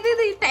ഫിറ്റ്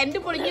ചെയ്ത് ഈ ടെന്റ്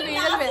പൊളിക്ക്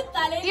വീഴൽ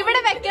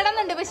ഇവിടെ വെക്കണം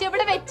എന്നുണ്ട്. പക്ഷെ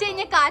ഇവിടെ വെച്ച്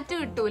കഴിഞ്ഞാൽ കാറ്റ്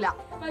കിട്ടൂല.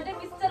 മറ്റേ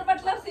മിസ്റ്റർ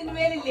ബട്ട്ലർ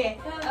സിനിമയിലില്ലേ,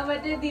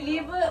 മറ്റേ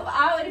ദിലീപ്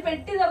ആ ഒരു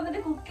പെട്ടി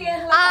തുറന്നിട്ട് കുക്ക്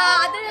ചെയ്യാനുള്ള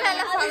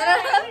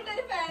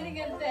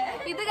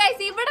ഇത്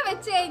ഗൈസ് ഇവിടെ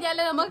വെച്ച്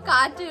കഴിഞ്ഞാല് നമുക്ക്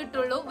കാറ്റ്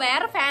കിട്ടുള്ളൂ.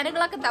 വേറെ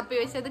ഫാനുകളൊക്കെ തപ്പി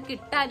വെച്ച് അത്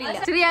കിട്ടാനില്ല.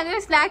 ശരി, അങ്ങനെ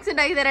സ്നാക്സ്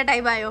ഉണ്ടാക്കി തരാൻ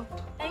ടൈം ആയോ?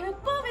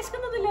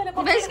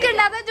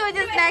 വിശക്കുണ്ടാകാൻ ചോദിച്ച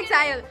സ്നാക്സ്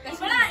ആയോ?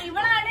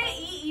 ഇവളാണ്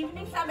ഈ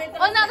ഈവനിങ്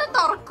സമയത്ത് ഒന്നത്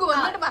തുറക്കൂ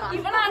എന്നിട്ട് പറ.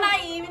 ഇവളാണ് ആ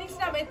ഈവനിങ്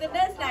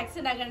സമയത്തിന്റെ സ്നാക്സ്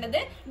ഉണ്ടാക്കേണ്ടത്.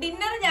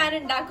 ഡിന്നർ ഞാൻ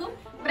ഉണ്ടാക്കും,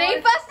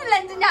 ബ്രേക്ക്ഫാസ്റ്റ്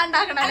ലഞ്ച് ഞാൻ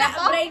ഉണ്ടാക്കണല്ലോ.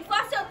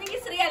 ബ്രേക്ക്ഫാസ്റ്റ് ഒന്നെങ്കിൽ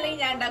ശ്രീ അല്ലെങ്കിൽ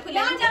ഞാൻ ഉണ്ടാക്കും.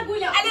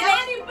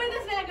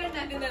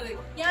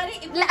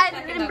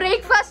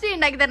 ബ്രേക്ക്ഫാസ്റ്റ്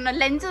ഉണ്ടാക്കി തരണം,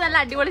 ലഞ്ച് നല്ല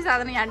അടിപൊളി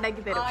സാധനം ഞാൻ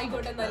ഉണ്ടാക്കി തരും.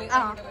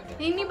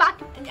 ഇനി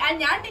ബാക്കി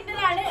ഞാൻ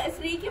ഡിന്നറാണ്,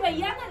 ശ്രീക്ക്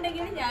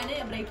വയ്യാന്നുണ്ടെങ്കിൽ ഞാൻ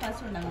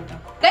ബ്രേക്ക്ഫാസ്റ്റ് ഉണ്ടാക്കും.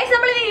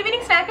 നമ്മൾ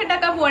ഈവനിങ് സ്നാക്ക്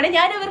ഉണ്ടാക്കാൻ പോവാണ്.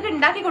 ഞാൻ ഇവർക്ക്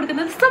ഉണ്ടാക്കി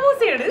കൊടുക്കുന്നത്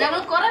സമൂസയാണ്.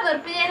 ഞങ്ങൾ കുറെ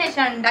വെറുപ്പിച്ചതിന്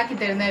ശേഷമാണ് ഉണ്ടാക്കി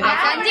തരുന്നത്.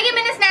 അഞ്ചിക്ക്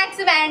പിന്നെ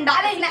സ്നാക്സ് വേണ്ട.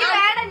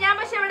 വേണം, ഞാൻ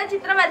പക്ഷെ ഇവിടെ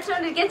ചിത്രം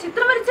വരച്ചോണ്ടിരിക്കുക.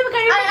 ചിത്രം വരച്ച്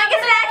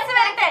സ്നാക്സ്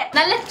വരട്ടെ.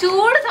 നല്ല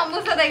ചൂട്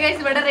സമൂസ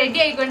ഇവിടെ റെഡി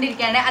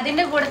ആയിക്കൊണ്ടിരിക്കുകയാണ്.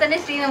 അതിന്റെ കൂടെ തന്നെ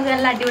ശ്രീ നമുക്ക്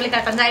നല്ല അടിപൊളി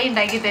കട്ടൻ ചായ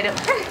ഉണ്ടാക്കി തരും.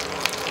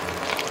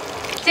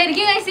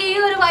 ശരിക്കും കഴിച്ച് ഈ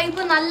ഒരു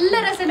വൈബ് നല്ല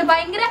രസമുണ്ട്.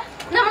 ഭയങ്കര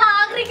നമ്മൾ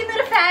ആഗ്രഹിക്കുന്ന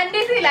ഒരു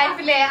ഫാന്റസി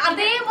ലൈഫിലെ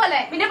അതേപോലെ.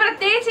 പിന്നെ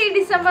പ്രത്യേകിച്ച് ഈ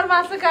ഡിസംബർ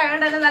മാസമൊക്കെ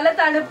ആയതുകൊണ്ട് നല്ല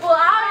തണുപ്പ്,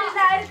 ആ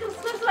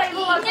ക്രിസ്മസ് വൈബ്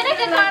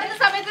ഇങ്ങനെയൊക്കെ കാണുന്ന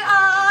സമയത്ത്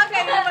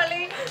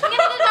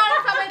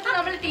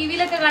നമ്മൾ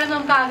ടിവിയിലൊക്കെ കാണുമ്പോൾ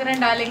നമുക്ക് ആഗ്രഹം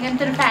ഉണ്ടാവില്ല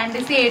ഇങ്ങനത്തെ ഒരു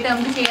ഫാന്റസി ആയിട്ട്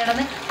നമുക്ക്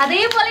ചെയ്യണമെന്ന്.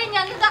 അതേപോലെ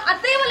ഞങ്ങൾക്ക്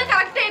അതേപോലെ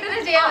കറക്റ്റ് ആയിട്ട്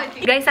ചെയ്യാൻ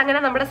പറ്റും. ഗൈസ്, അങ്ങനെ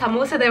നമ്മുടെ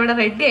സമൂസ ഇവിടെ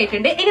റെഡി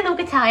ആയിട്ടുണ്ട്. ഇനി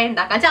നമുക്ക് ചായ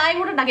ഉണ്ടാക്കാം. ചായ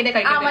കൂടെ ഉണ്ടാക്കിയിട്ട്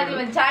കഴിക്കാം.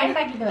 ചായ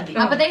ഉണ്ടാക്കിയിട്ട് മതി,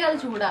 അപ്പോഴത്തേക്ക് അത്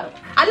ചൂടാറും.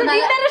 അല്ല,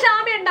 നിന്നൊരു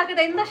ഷാമി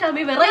ഉണ്ടാക്കുന്നത് എന്താ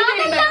ഷാമി?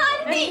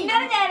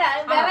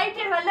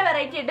 വെറൈറ്റി നല്ല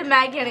വെറൈറ്റി ആയിട്ട്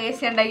മാഗിയാണ്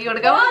കേസ് ഉണ്ടാക്കി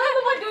കൊടുക്കാം.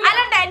 അല്ല,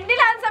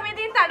 ടെന്റിലാകുന്ന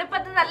സമയത്ത് ഈ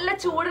തണുപ്പത്ത് നല്ല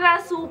ചൂടുള്ള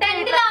സൂപ്പ്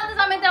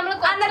സമയത്ത് നമ്മൾ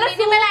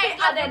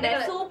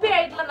സൂപ്പി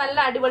ആയിട്ടുള്ള നല്ല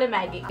അടിപൊളി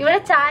മാഗി. ഇവിടെ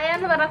ചായ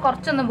എന്ന് പറഞ്ഞാൽ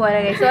കുറച്ചൊന്നും പോരാ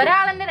കഴിച്ചു.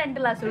 ഒരാളെന്നെ 2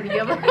 ഗ്ലാസ്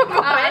കുടിക്കും.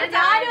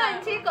 ഞാനും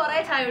അഞ്ചി കുറെ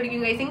ചായ കുടിക്കും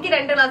കഴിച്ചു. എനിക്ക്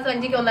 2 ഗ്ലാസ്,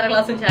 അഞ്ചിക്ക് 1.5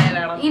 ഗ്ലാസും ചായ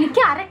വേണം.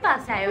 എനിക്ക് 1/2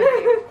 ഗ്ലാസ് ചായ.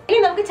 ഇനി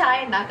നമുക്ക് ചായ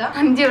ഉണ്ടാക്കാം.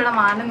 അഞ്ച് ഇവിടെ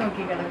മാനം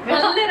നോക്കി കിടക്കും.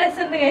 നല്ല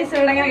രസമുണ്ട് കഴിച്ചു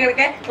ഇവിടെ ഇങ്ങനെ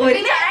കിടക്കാൻ.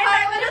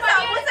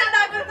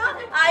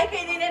 ആയി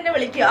കഴിഞ്ഞാൽ എന്നെ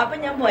വിളിക്കും, അപ്പൊ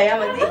ഞാൻ പോയാ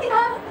മതി.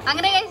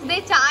 അങ്ങനെ ഇതേ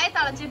ചായ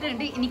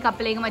തിളച്ചിട്ടുണ്ട്. ഇനി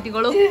കപ്പിലേക്ക്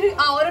മാറ്റിക്കോളൂ.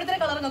 ഓരോരുത്തരെ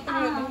കളർ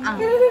നോക്കുന്നു.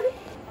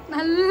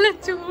 നല്ല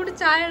ചൂട്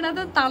ചായയാണ്,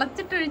 അത്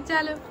തിളച്ചിട്ട്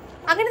ഒഴിച്ചാലോ.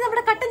 അങ്ങനെ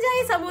നമ്മുടെ കട്ടൻ ചായ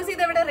സമൂസ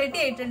ഇത് ഇവിടെ റെഡി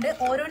ആയിട്ടുണ്ട്.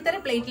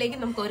 ഓരോരുത്തരുടെ പ്ലേറ്റിലേക്ക്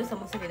നമുക്ക് ഒരു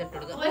സമൂസ ചെയ്തിട്ട്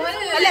കൊടുക്കാം.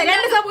 അല്ല,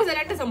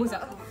 2 സമൂസ.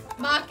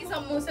 ബാക്കി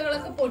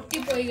സമൂസകളൊക്കെ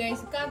പൊട്ടിപ്പോയി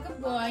ഗൈസ്. കാക്ക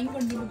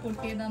വാങ്ങിക്കൊണ്ടിട്ട്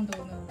പൊട്ടിയതാന്ന്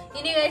തോന്നുന്നു.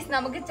 ഇനി ഗൈസ്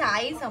നമുക്ക്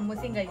ചായയും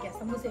സമൂസയും കഴിക്കാം.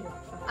 സമൂസ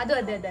അതും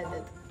അതെ.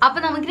 അപ്പൊ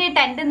നമുക്ക് ഈ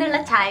ടെന്റിൽ നിന്നുള്ള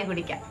ചായ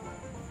കുടിക്കാം.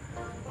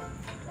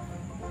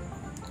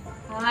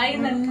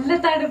 നല്ല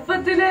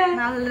തണുപ്പത്തില്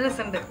നല്ല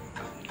രസമുണ്ട്.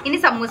 ഇനി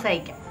സമൂസ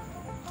കഴിക്കാം.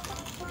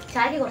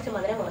 ചായക്ക് കുറച്ച്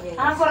മധുരം കുറഞ്ഞു.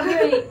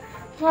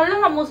 നല്ല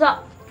സമൂസ,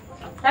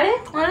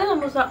 നല്ല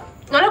സമൂസ,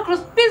 നല്ല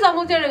ക്രിസ്പി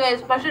സമൂസയാണ്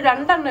ഗൈസ്. പക്ഷെ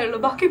 2 എണ്ണേ ഉള്ളൂ,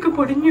 ബാക്കിയൊക്കെ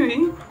പൊടിഞ്ഞു പോയി.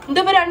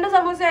 ഇതിപ്പോ 2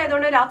 സമൂസ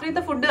ആയതുകൊണ്ട്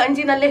രാത്രിത്തെ ഫുഡ്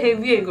അഞ്ചി നല്ല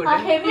ഹെവി ആയിക്കോട്ടെ.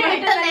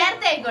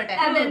 നേരത്തെ ആയിക്കോട്ടെ.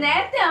 അതെ,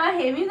 നേരത്തെ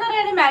ഹെവി എന്ന്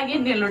പറയുന്നത് മാഗി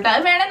തന്നെ ഉള്ളൂ.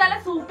 അത് വേണേ നല്ല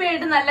സൂപ്പി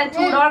ആയിട്ട് നല്ല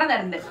ചൂടോടെ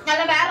തരണ്ട്.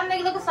 നല്ല വേറെ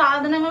എന്തെങ്കിലും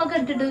സാധനങ്ങളൊക്കെ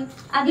ഇട്ടിട്ട്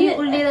അത്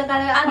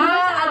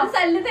അത്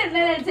സല്ല്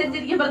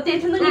തരുന്നതിനനുസരിച്ചിരിക്കും,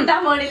 പ്രത്യേകിച്ചൊന്നും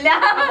കിട്ടാൻ പോണില്ല.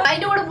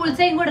 അതിന്റെ കൂടെ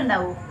പുൾസയും കൂടെ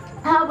ഉണ്ടാവും.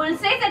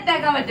 ബുൾസൈ സെറ്റ്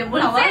ആക്കാൻ പറ്റും.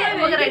 ബുൾസൈ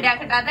നമുക്ക് റെഡി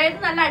ആക്കട്ടെ. അതായത്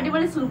നല്ല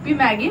അടിപൊളി സൂപ്പി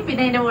മാഗി,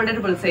 പിന്നെ അതിന്റെ കൂടെ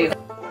ഒരു ബുൾസൈയും.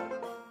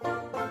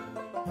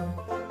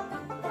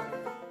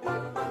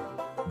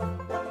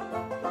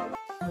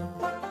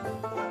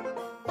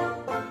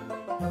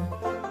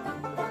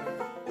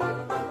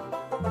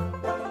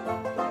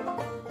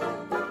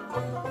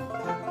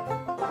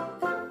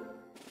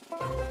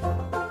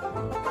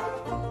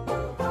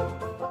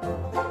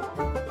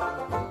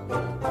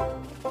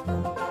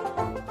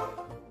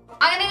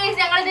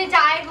 ഞങ്ങളിത്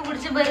ചായ ഒക്കെ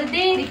കുടിച്ച്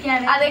വെറുതെ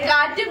ഇരിക്കാണ്. അതെ,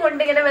 കാറ്റും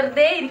കൊണ്ട് ഇങ്ങനെ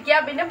വെറുതെ ഇരിക്കുക.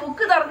 പിന്നെ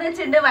ബുക്ക് തുറന്നു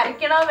വെച്ചിട്ടുണ്ട്,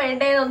 വരയ്ക്കണോ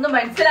വേണ്ടേന്നൊന്നും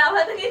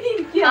മനസ്സിലാവാതെ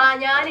ഇരിക്കുക.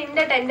 ഞാൻ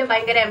എന്റെ ടെന്റ്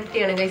ഭയങ്കര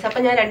എംപ്റ്റി ആണ് ഗൈസ്. അപ്പൊ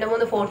ഞാൻ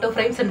 2-3 ഫോട്ടോ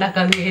ഫ്രെയിംസ്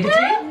ഉണ്ടാക്കാന്ന്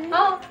വിചാരിച്ചു.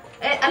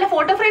 അല്ല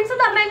ഫോട്ടോ ഫ്രെയിംസ്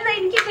എന്ന് പറഞ്ഞാൽ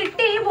എനിക്ക്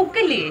കിട്ടിയ ഈ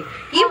ബുക്കില്ലേ,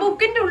 ഈ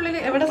ബുക്കിന്റെ ഉള്ളിൽ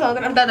എവിടെ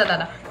സാധനം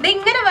ഇത്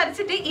ഇങ്ങനെ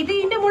വരച്ചിട്ട്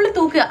ഇതിന്റെ മുകളിൽ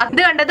തൂക്കുക.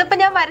 ഇത് കണ്ടത് ഇപ്പൊ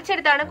ഞാൻ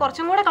വരച്ചെടുത്താണ്,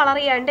 കുറച്ചും കൂടെ കളർ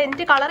ചെയ്യാണ്ട്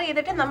എന്നിട്ട് കളർ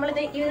ചെയ്തിട്ട് നമ്മൾ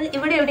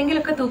ഇവിടെ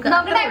എവിടെയെങ്കിലും ഒക്കെ തൂക്കുക.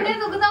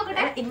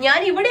 ഞാൻ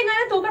ഇവിടെ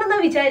എങ്ങനെ തൂക്കണം എന്നാ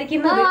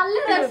വിചാരിക്കുന്നത്.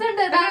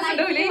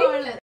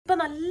 ഇപ്പൊ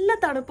നല്ല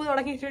തണുപ്പ്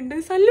തുടങ്ങിയിട്ടുണ്ട്.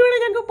 സല്ലുവിടെ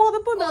ഞങ്ങൾക്ക്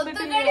പുതപ്പ് പുതപ്പ്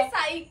തന്നു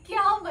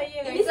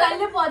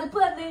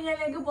കഴിഞ്ഞാൽ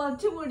ഞങ്ങൾക്ക്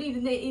കുറച്ചും കൂടി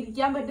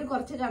ഇരിക്കാൻ പറ്റും,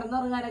 കുറച്ച്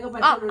കിടന്നുറങ്ങാനൊക്കെ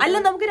പറ്റും. അല്ല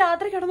നമുക്ക്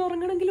രാത്രി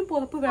കിടന്നുറങ്ങണമെങ്കിലും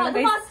പുതപ്പ് വേണം.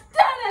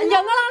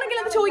 ഞങ്ങളാണെങ്കിൽ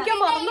അത് ചോദിക്കാൻ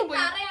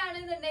മറന്നുപോയി.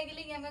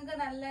 ഞങ്ങൾക്ക്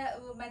നല്ല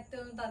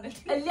മെത്തവും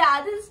തന്നിട്ടുണ്ട്. അല്ല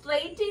അത്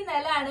സ്ട്രെയിറ്റ്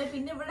നിലാണ്,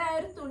 പിന്നെ ഇവിടെ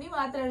ഒരു തുണി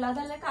മാത്രമേ ഉള്ളൂ,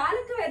 അതല്ല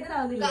കാലൊക്കെ വേദന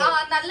ആവുന്നില്ല.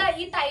 നല്ല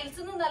ഈ ടൈൽസ്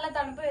നല്ല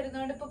തണുപ്പ്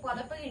വരുന്നോണ്ട് ഇപ്പൊ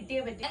പുതപ്പ്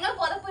കിട്ടിയേ പറ്റും. ഞങ്ങൾ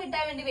പുതപ്പ്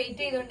കിട്ടാൻ വേണ്ടി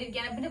വെയിറ്റ്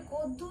ചെയ്തോണ്ടിരിക്കുകയാണ്. പിന്നെ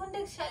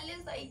കൊതുവിന്റെ ശല്യം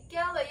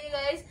സഹിക്കാൻ വയ്യ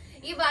ഗൈസ്.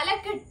 ഈ വല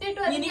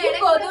കെട്ടിട്ട്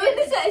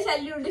കൊതുവിന്റെ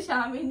ശല്യമുണ്ട്,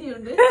 ഷാമിന്റെ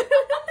ഉണ്ട്.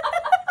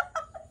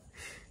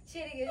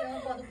 ശരി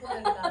പുതപ്പ്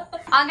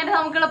അങ്ങനെ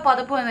നമുക്കുള്ള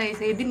പുതപ്പ് വന്ന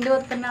ഗൈസ്. ഇതിന്റെ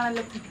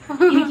ഒത്തന്നാണല്ലോ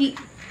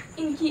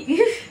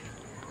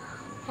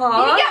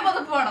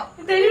പുതപ്പ് വേണം.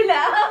 തരില്ല.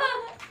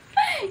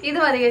 ഇത്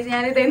മതി ഗൈസ്.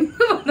 ഞാനിത്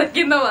എന്ത്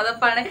പുതയ്ക്കുന്ന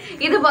പുതപ്പാണ്.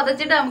 ഇത്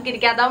പുതച്ചിട്ട് നമുക്ക്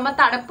ഇരിക്കാം, അതാവുമ്പോ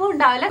തണുപ്പും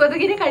ഉണ്ടാവില്ല,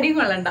 കൊതുകിന് കടിയും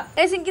കൊള്ളണ്ട.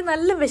 ഗൈസ് എനിക്ക്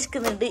നല്ല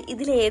വിശക്കുന്നുണ്ട്.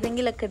 ഇതിൽ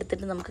ഏതെങ്കിലും ഒക്കെ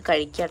എടുത്തിട്ട് നമുക്ക്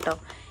കഴിക്കാം കേട്ടോ.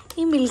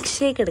 ഈ മിൽക്ക്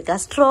ഷേക്ക് എടുക്കാം,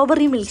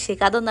 സ്ട്രോബെറി മിൽക്ക്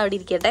ഷേക്ക്, അതൊന്നും അവിടെ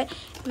ഇരിക്കട്ടെ.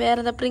 വേറെ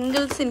എന്താ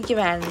പ്രിങ്കിൾസ് എനിക്ക്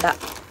വേണ്ട,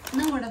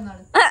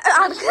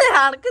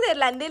 അടക്ക്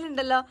തരില്ല. എൻ്റെ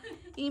ഉണ്ടല്ലോ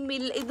ഈ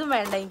ഇതും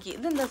വേണ്ട എനിക്ക്.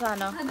 ഇതെന്താ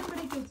സാധനം?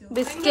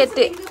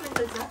 Biscuit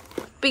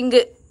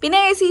pink. പിന്നെ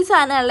ഈ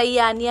സാധനമല്ല ഈ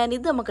ആനിയാൻ,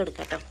 ഇത് നമുക്ക്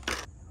എടുക്കാം കേട്ടോ.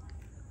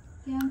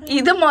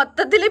 ഇത്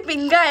മൊത്തത്തില്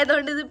പിങ്ക്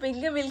ആയതുകൊണ്ട് ഇത്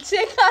പിങ്ക് മിൽക്ക്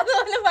ഷേക്ക്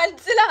അതുപോലെ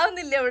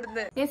മനസ്സിലാവുന്നില്ല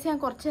ഇവിടുന്ന്. ഞാൻ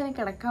കുറച്ചു നേരം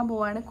കിടക്കാൻ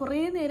പോവാണ്.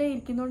 കുറെ നേരം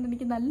ഇരിക്കുന്നതുകൊണ്ട്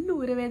എനിക്ക് നല്ല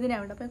ഊരവേദന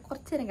ആവുന്നുണ്ട്. അപ്പൊ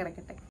കുറച്ചു നേരം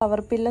കിടക്കട്ടെ. പവർ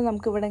പില്ല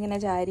നമുക്ക് ഇവിടെ ഇങ്ങനെ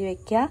ചാരി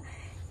വെക്കാം.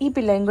 ഈ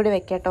പില്ലയും കൂടി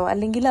വെക്കാട്ടോ,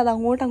 അല്ലെങ്കിൽ അത്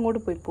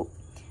അങ്ങോട്ട് പോയി പോവും.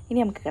 ഇനി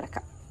നമുക്ക്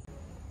കിടക്കാം.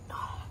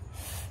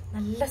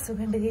 നല്ല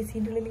സുഖമുണ്ട്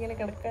കേസിന്റെ ഉള്ളിൽ ഇങ്ങനെ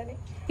കിടക്കാന്.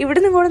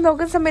 ഇവിടുന്ന് ഇങ്ങോട്ട്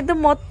നോക്കുന്ന സമയത്ത്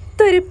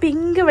മൊത്തം ഒരു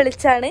പിങ്ക്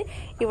വെളിച്ചാണ്.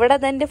 ഇവിടെ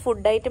തന്നെ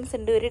ഫുഡ് ഐറ്റംസ്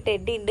ഉണ്ട്, ഒരു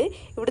ടെഡി ഉണ്ട്.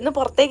 ഇവിടുന്ന്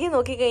പുറത്തേക്ക്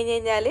നോക്കി കഴിഞ്ഞു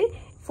കഴിഞ്ഞാല്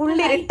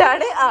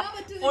ഫുള്ളിരുട്ടാണ്.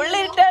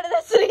 ഫുള്ളിരുട്ടാണ്.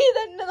 ശ്രീ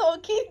തന്നെ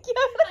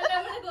നോക്കിയിരിക്കുകയാണ്.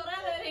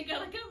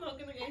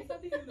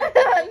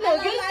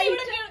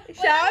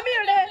 ഷാമി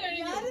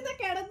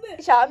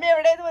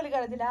എവിടെയെന്ന് പോലും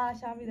കാണത്തില്ല.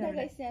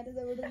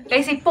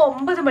 ഇപ്പൊ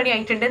 9 മണി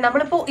ആയിട്ടുണ്ട്.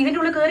 നമ്മളിപ്പോ ഇതിന്റെ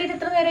ഉള്ളിൽ കയറിയിട്ട്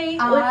എത്ര നേരമായി?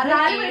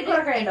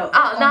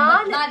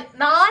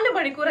 4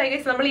 മണിക്കൂറായി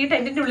ഗൈസ് നമ്മൾ ഈ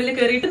ടെന്റിന്റെ ഉള്ളിൽ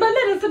കയറിയിട്ട്. നല്ല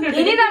രസമുണ്ട്.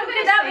 ഇനി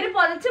നമുക്ക്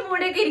പൊതച്ച്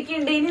മൂടിയൊക്കെ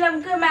ഇരിക്കുന്നുണ്ട്. ഇനി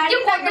നമുക്ക് മാഗി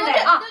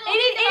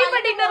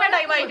ഡിന്നർ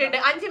ടൈം ആയിട്ടുണ്ട്.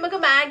 5 നമുക്ക്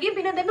മാഗിയും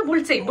പിന്നെ എന്തെങ്കിലും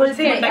ബുൾസയും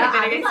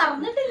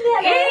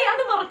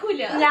അത്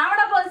മറക്കൂല. ഞാൻ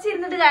ഇവിടെ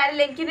പൊതിച്ചിരുന്നിട്ട്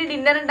കാര്യമില്ല, എനിക്ക്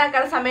ഡിന്നർ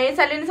ഉണ്ടാക്കാൻ സമയം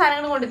സല്ലിന്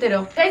സാധനങ്ങൾ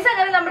കൊണ്ടുതരും ഗൈസ്.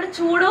 അങ്ങനെ നമ്മൾ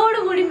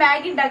ചൂടോടുകൂടി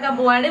മാഗി ഉണ്ടാക്കാൻ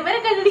പോവാണ്. ഇവരെ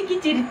കണ്ടിട്ട്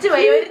ചിരിച്ചു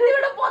പോയി.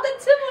 ഇവിടെ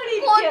പൊതച്ച് മൂടി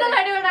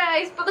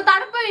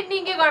തണുപ്പ്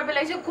എനിക്ക് കുഴപ്പമില്ല,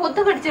 പക്ഷെ കൊത്ത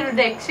പിടിച്ചിട്ട്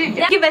രക്ഷയില്ല.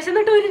 എനിക്ക്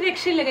വിശന്നിട്ട് ഒരു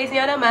രക്ഷയില്ല ഗൈസ്.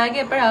 ഞാൻ ആ മാഗി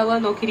എപ്പോഴാവാൻ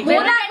നോക്കിയിരിക്കും.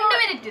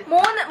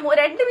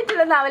 2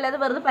 മിനിറ്റ് ആവില്ല. അത്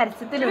വെറുതെ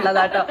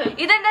പരസ്യത്തിലുള്ളതാട്ടോ.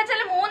 ഇതെന്താ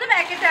വെച്ചാൽ 3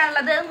 പാക്കറ്റ്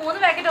ആണുള്ളത്. 3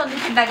 പാക്കറ്റ്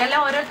ഒന്നിച്ചുണ്ടാക്കാം. അല്ല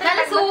ഓരോരുത്തർ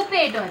സൂപ്പ്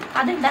ആയിട്ട്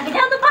അത് ഉണ്ടാക്കി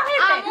ഞാൻ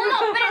പറയട്ടെ.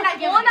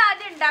 3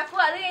 ആദ്യം ഉണ്ടാക്കും.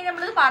 അത് കഴിഞ്ഞ്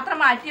നമ്മൾ പാത്രം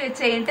മാറ്റി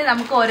വെച്ച് കഴിഞ്ഞിട്ട്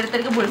നമുക്ക്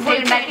ഓരോരുത്തർക്ക് ബുൾസൈ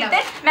ഉണ്ടാക്കിയിട്ട്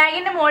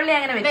മാഗിന്റെ മുകളിൽ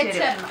അങ്ങനെ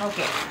വെച്ച്.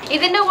 ഓക്കെ,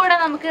 ഇതിന്റെ കൂടെ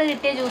നമുക്ക്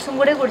കിട്ടിയ ജ്യൂസും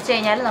കൂടെ കുടിച്ചു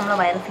കഴിഞ്ഞാൽ നമ്മൾ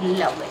വയറ്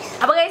ഫില്ലാവും.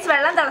 അപ്പൊ ഗൈസ്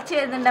വെള്ളം തിളച്ച്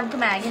വരുന്നുണ്ട്. നമുക്ക്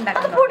മാഗി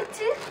ഉണ്ടാക്കാം.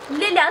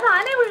 ഇല്ല അത്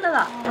ആനേ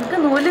വീണതാ. നമുക്ക്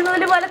നൂല്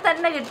പോലെ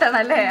തന്നെ കിട്ടണം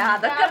അല്ലേ?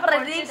 അതൊക്കെ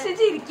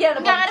പ്രതീക്ഷിച്ചിരിക്കുകയാണ്.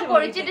 അങ്ങനെ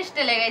പൊഴിച്ചിട്ട്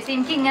ഇഷ്ടല്ലേ ഗൈസ്.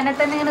 എനിക്ക് ഇങ്ങനെ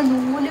തന്നെ ഇങ്ങനെ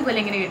നൂല് പോലെ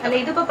ഇങ്ങനെ കിട്ടും. അല്ല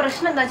ഇതിപ്പോ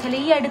പ്രശ്നം എന്താ വെച്ചാൽ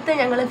ഈ അടുത്ത്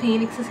ഞങ്ങള്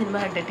ഫീനിക്സ് സിനിമ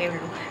കണ്ടിട്ടേ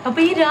ഉള്ളൂ. അപ്പൊ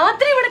ഈ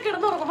രാത്രി ഇവിടെ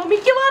കിടന്നുറങ്ങുമ്പോ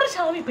മിക്കവാറും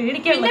ഷാമി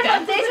പേടിക്കാൻ. പിന്നെ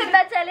പ്രത്യേകിച്ച്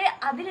എന്താ വെച്ചാല്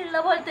അതിലുള്ള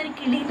പോലത്തെ ഒരു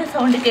കിളീന്റെ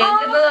സൗണ്ട്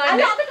കേൾക്കുന്നത്.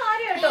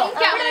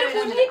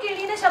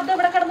 കിളീന്റെ ശബ്ദം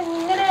ഇവിടെ കിടന്ന്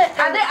ഇങ്ങനെ.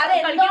 അത്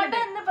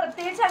എന്തുകൊണ്ടെന്ന്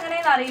പ്രത്യേകിച്ച്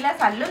അങ്ങനെയൊന്നും അറിയില്ല.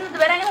 സല്ലൊന്നും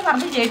ഇതുവരെ അങ്ങനെ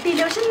പറഞ്ഞു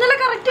കേട്ടില്ല. പക്ഷെ ഇന്നലെ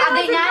കറക്റ്റ്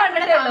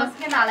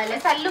ആളല്ലേ.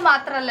 സല്ലു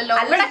മാത്രല്ലല്ലോ,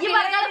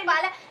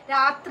 പല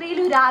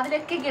രാത്രിയിലും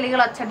രാവിലെയൊക്കെ കിളികൾ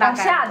ഒച്ചുണ്ടാക്കും.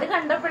 പക്ഷെ അത്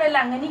കണ്ടപ്പോഴല്ല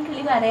അങ്ങനെയും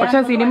കിളി കരയാ. പക്ഷെ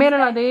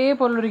സിനിമയിലുള്ള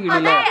അതേപോലൊരു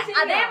കിളി.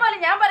 അതേപോലെ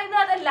ഞാൻ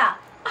പറയുന്നത് അതല്ല,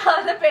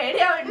 അത്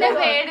പേടിയാവട്ടെ,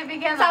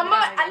 പേടിപ്പിക്കാൻ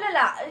സംഭവം അല്ലല്ല.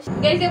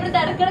 ഇവിടുത്തെ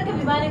ഇടക്കിടക്ക്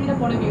വിമാനം ഇങ്ങനെ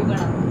പോണ വ്യൂ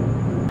കാണാം.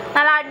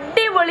 നല്ല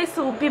അടിപൊളി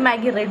സൂപ്പി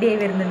മാഗി റെഡി ആയി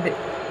വരുന്നുണ്ട്.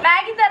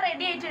 മാഗി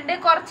റെഡി ആയിട്ടുണ്ട്.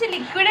 കുറച്ച്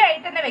ലിക്വിഡ്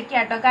ആയിട്ട് തന്നെ വെക്കാം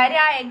കേട്ടോ.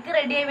 കാര്യം ആ എഗ്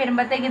റെഡി ആയി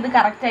വരുമ്പോഴത്തേക്ക് ഇത്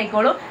കറക്റ്റ്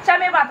ആയിക്കോളും.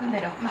 സമയം പാത്രം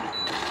തരും.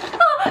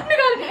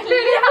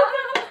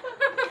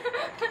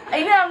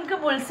 ഇനി നമുക്ക്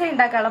ബുൾസൈ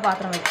ഉണ്ടാക്കാനുള്ള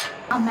പാത്രം വെക്കാം.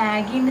 ആ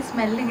മാഗിന്റെ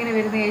സ്മെല്ല് ഇങ്ങനെ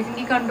വരുന്ന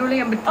എനിക്ക് കൺട്രോൾ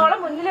ചെയ്യാൻ പറ്റും. അവളെ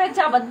മുന്നിൽ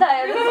വെച്ച്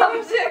അബദ്ധമായത്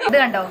ഇത്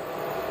കണ്ടോ.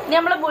 ഇനി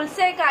നമ്മള്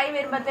ബുൾസൈ ഒക്കെ ആയി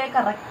വരുമ്പോഴത്തേക്ക്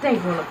കറക്റ്റ്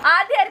ആയിക്കോളും.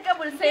 ആദ്യം ആയിരിക്കാം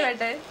ബുൾസൈ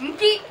വേണ്ടേ?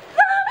 എനിക്ക്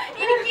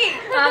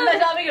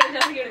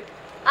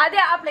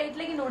ആദ്യം ആ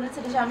പ്ലേറ്റിലേക്ക് നൂഡിൽസ്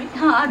ഇട്ട് ഷാമി.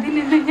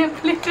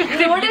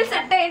 നൂഡിൽസ്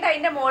ഇട്ട് കഴിഞ്ഞിട്ട്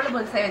അതിന്റെ മുകളിൽ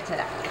ബുൾസൈ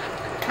വെച്ചരാം.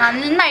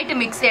 നന്നായിട്ട്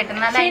മിക്സ് ചെയ്യട്ടെ.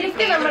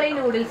 ശരിക്കും നമ്മൾ ഈ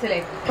നൂഡിൽസിലെ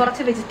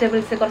കുറച്ച്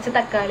വെജിറ്റബിൾസ്, കുറച്ച്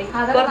തക്കാളി,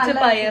 കുറച്ച്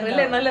പയർ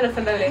നല്ല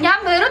രസമുണ്ടാവില്ലേ? ഞാൻ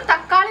വെറും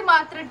തക്കാളി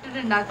മാത്രം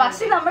ഇട്ടിട്ടുണ്ടാക്കും.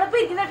 പക്ഷെ നമ്മളിപ്പോ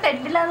ഇരിക്കുന്ന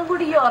ടെന്റിലാന്നും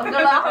കൂടി ഈ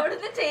ഓർക്കണം.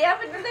 അവിടുന്ന് ചെയ്യാൻ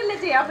പറ്റുന്നല്ലേ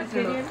ചെയ്യാൻ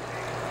പറ്റുള്ളൂ.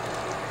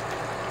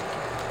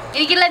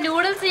 എനിക്കുള്ള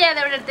നൂഡിൽസ് ഞാൻ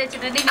എവിടെ എടുത്ത്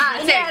വെച്ചിട്ടുണ്ട്.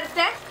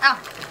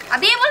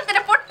 അതേപോലെ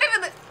തന്നെ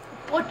പൊട്ടരുത്.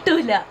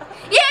 ഒട്ടൂല.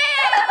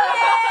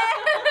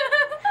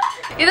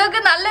 ഇതൊക്കെ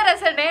നല്ല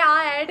രസമുണ്ടേ, ആ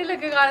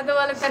ആഡിലൊക്കെ കാണുന്ന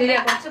പോലെ തന്നെ.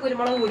 കുറച്ച്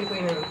കുരുമുളക്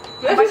കൂടിപ്പോയി,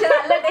 പക്ഷെ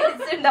നല്ല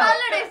ടേസ്റ്റ് ഉണ്ടാവും.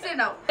 നല്ല ടേസ്റ്റ്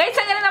ഉണ്ടാവും.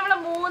 അങ്ങനെ നമ്മളെ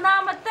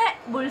മൂന്നാമത്തെ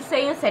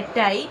ബുൾസയും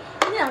സെറ്റായി.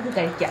 ഇനി നമുക്ക്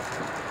കഴിക്കാം.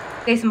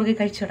 നമുക്ക്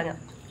കഴിച്ചു തുടങ്ങാം.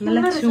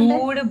 നല്ല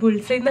ചൂട്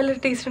ബുൾസൈ, നല്ല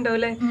ടേസ്റ്റ്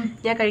ഉണ്ടാവൂലേ?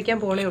 ഞാൻ കഴിക്കാൻ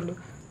പോണേ ഉള്ളൂ.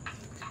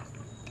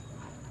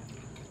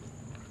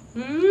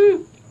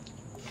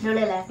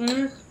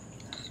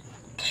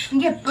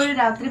 എനിക്ക് എപ്പോഴും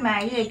രാത്രി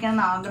മാഗി കഴിക്കാൻ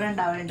ആഗ്രഹം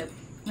ഉണ്ടാവുന്നുണ്ട്.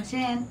 പക്ഷെ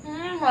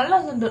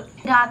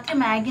രാത്രി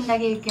മാഗി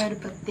ഉണ്ടാക്കി കഴിക്കാൻ ഒരു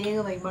പ്രത്യേക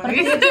വൈബാണ്.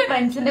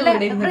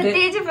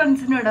 പ്രത്യേകിച്ച്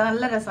ഫ്രണ്ട്സിന്റെ കൂടെ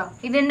നല്ല രസമാണ്.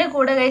 ഇതിന്റെ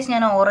കൂടെ കഴിച്ച്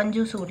ഞാൻ ഓറഞ്ച്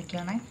ജ്യൂസ്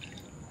കുടിക്കുകയാണേ.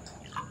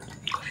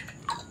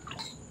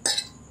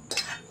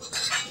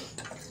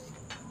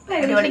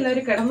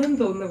 കിടന്നു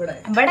തോന്നുന്നു. ഇവിടെ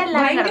ഇവിടെ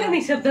ഭയങ്കര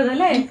നിശബ്ദത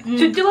അല്ലേ?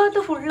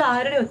 ചുറ്റുഭാഗത്ത് ഫുള്ള്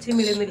ആരുടെ ഒച്ചയും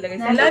വിളിയൊന്നുമില്ല.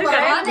 എല്ലാവരും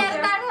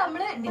നേരത്താണ്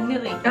നമ്മള് ഡിന്നർ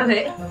കഴിക്കുന്നത്.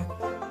 അതെ.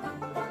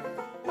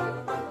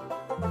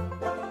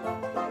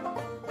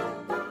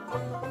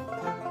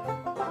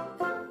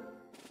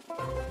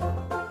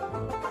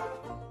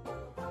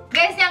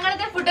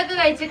 ഞങ്ങളൊക്കെ ഫുഡൊക്കെ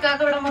കഴിച്ച്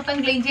കാക്ക ഇവിടെ മൊത്തം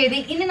ക്ലീൻ ചെയ്ത്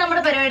ഇനി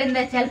നമ്മുടെ പരിപാടി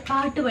എന്താ വെച്ചാൽ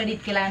പാട്ട്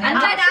പഠിക്കലാണ്.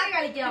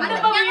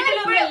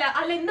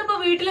 അല്ല, ഇന്നിപ്പോ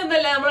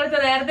വീട്ടിലൊന്നല്ല നമ്മളടുത്ത്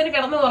നേരത്തെ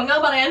കിടന്ന് ഉറങ്ങാൻ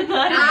പറയാനും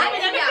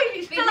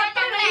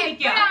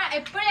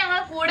എപ്പോഴും ഞങ്ങൾ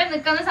കൂടെ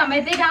നിൽക്കുന്ന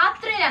സമയത്ത്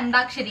രാത്രി ഒരു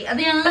അന്താക്ഷരി, അത്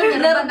ഞങ്ങൾ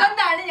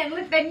നിർബന്ധമാണ്. ഞങ്ങൾ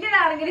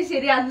പെണ്ണിനാണെങ്കിലും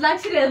ശരി,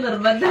 അന്താക്ഷരി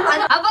നിർബന്ധം.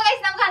 അപ്പൊ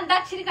കഴിച്ച് നമുക്ക്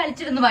അന്താക്ഷരി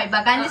കളിച്ചിരുന്ന്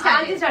വൈബാക്കാൻ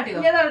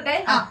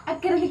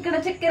അക്കരെ നിക്കണ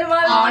ചക്കര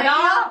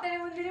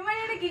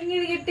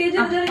കിങ്ങിണി കിട്ടി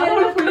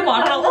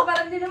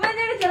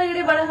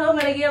ചെറുകിടി പടഹവും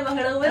ഇളകിയ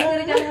മഹളവും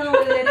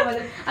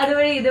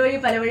അതുവഴി ഇതുവഴി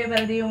പലവഴി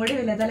പരതിയും വഴി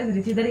വില തല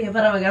തിരിച്ചിതറിയ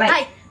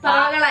പറവകളായി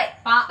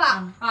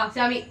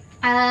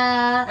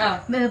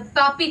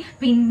പാപ്പി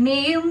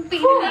പിന്നെയും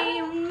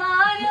പിന്നെയും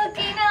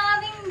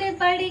മാരോക്കിനാവിന്റെ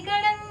പടി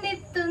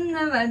കടന്നെത്തുന്ന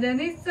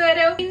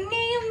വദനിസ്വരം,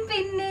 പിന്നെയും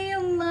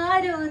പിന്നെയും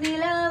മാരോ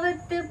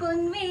നിലാവത്ത്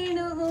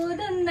പൊൻവീണു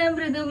ഊതുന്ന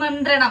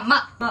മൃദുമന്ത്രണം.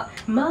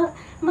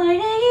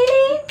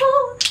 മഴയിലെ പോ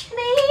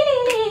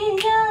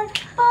ഞാൻ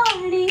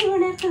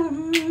പാടിയുണർത്തും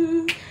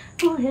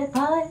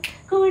പുഴപാൽ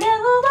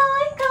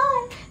കുടവുമായി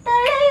കാൽ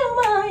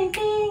തടയുമായി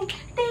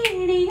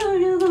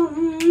തേടിയൊഴുകും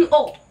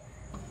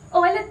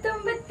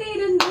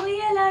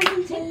ഓലത്തുമ്പത്തിരുന്നുയലാടും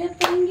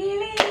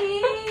ചെല്ലപ്പങ്കിളി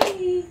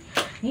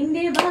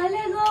എന്റെ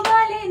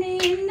ബാലഗോപാലനെ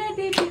എന്നെ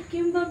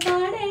ദീപിക്കുമ്പോ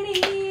പാടണി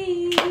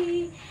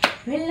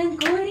വെള്ളം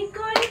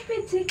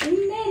കോരിക്കൊളിപ്പിച്ച്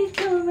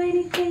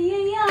കിന്നരിച്ചോമരി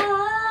കയ്യാ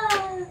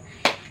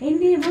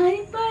എന്റെ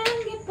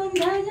മാറിപ്പഴങ്കിപ്പം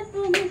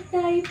രാജപ്പൂ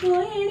മിട്ടായി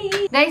പോയണി.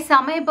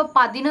 സമയം ഇപ്പൊ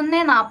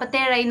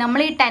 11:47. നമ്മൾ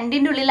ഈ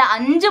ടെന്റിന്റെ ഉള്ളിൽ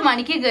 5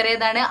 മണിക്ക്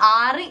കയറിയതാണ്.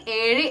 6,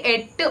 7,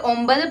 8,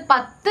 9,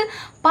 10,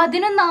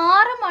 11,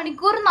 6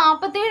 മണിക്കൂർ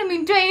 47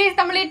 മിനിറ്റ് ആയി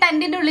നമ്മൾ ഈ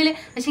ടെന്റിന്റെ ഉള്ളില്.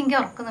 പക്ഷെ എനിക്ക്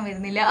ഉറക്കൊന്നും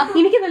വരുന്നില്ല.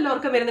 എനിക്ക് നല്ല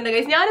ഉറക്കം വരുന്നുണ്ട്.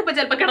 ഞാനിപ്പോ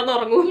ചിലപ്പോ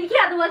കിടന്നുറങ്ങും. എനിക്ക്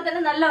അതുപോലെ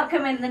തന്നെ നല്ല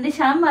ഉറക്കം വരുന്നുണ്ട്.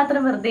 ഷാം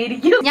മാത്രം വെറുതെ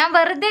ഇരിക്കും. ഞാൻ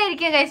വെറുതെ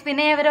ഇരിക്കും ഗൈസ്.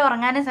 പിന്നെ അവരെ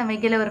ഉറങ്ങാനും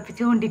സമയക്കല്ലേ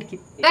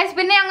ഉറപ്പിച്ചുകൊണ്ടിരിക്കും ഗൈസ്.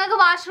 പിന്നെ ഞങ്ങൾക്ക്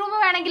വാഷ്റൂം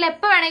വേണമെങ്കിൽ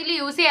എപ്പോ വേണമെങ്കിലും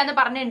യൂസ് ചെയ്യാന്ന്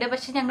പറഞ്ഞിട്ടുണ്ട്.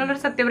 പക്ഷെ ഞങ്ങളൊരു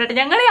സത്യം പറയട്ടെ,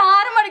 ഞങ്ങൾ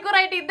 6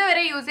 മണിക്കൂറായിട്ട്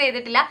ഇതുവരെ യൂസ്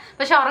ചെയ്തിട്ടില്ല.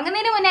 പക്ഷെ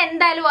ഉറങ്ങുന്നതിന് മുന്നേ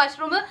എന്തായാലും വാഷ്റൂം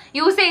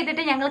യൂസ്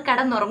ചെയ്തിട്ട് ഞങ്ങൾ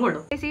കിടന്നുറങ്ങുള്ളൂ.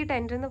 ഈ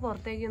ടെന്റിൽ നിന്ന്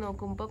പുറത്തേക്ക്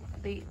നോക്കുമ്പോ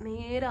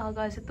നേരെ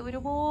ആകാശത്ത്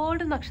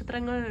ഒരുപാട്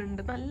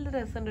നക്ഷത്രങ്ങളുണ്ട്. നല്ല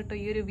രസമുണ്ട് കേട്ടോ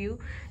ഈ ഒരു വ്യൂ.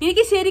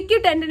 എനിക്ക് ശരിക്കും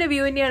ടെന്റിന്റെ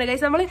വ്യൂ തന്നെയാണ്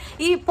ഗൈസ്. നമ്മൾ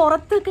ഈ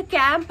പുറത്തൊക്കെ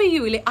ക്യാമ്പ്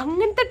ചെയ്യൂലേ,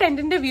 അങ്ങനത്തെ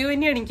ടെന്റിന്റെ വ്യൂ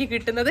തന്നെയാണ് എനിക്ക്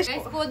കിട്ടുന്നത്.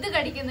 കൊതു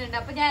കടിക്കുന്നുണ്ട്.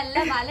 അപ്പൊ ഞാൻ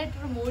എല്ലാം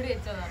വലയിട്ട് മൂടി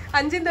വെച്ചതാണ്.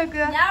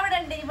 അഞ്ചെന്താക്കുക ഞാൻ ഇവിടെ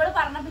ഉണ്ട്. ഇവള്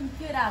പറഞ്ഞപ്പോ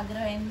എനിക്ക് ഒരു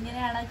ആഗ്രഹം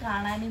എങ്ങനെയാണ്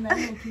കാണാനും.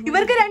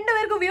 ഇവർക്ക്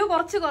രണ്ടുപേർക്കും വ്യൂ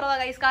കുറച്ച് കുറവാ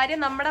ഗൈസ്. കാര്യം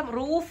നമ്മുടെ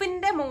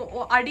റൂഫിന്റെ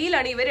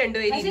അടിയിലാണ് ഇവർ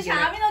രണ്ടുപേരും.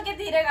 ഷാമി നോക്കിയാൽ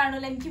തീരെ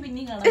കാണൂല, എനിക്ക്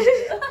പിന്നെയും കാണാം.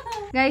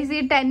 ഗൈസ്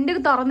ഈ ടെന്റ്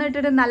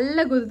തുറന്നിട്ടിട്ട് നല്ല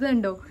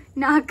കൊതുകുണ്ടോ,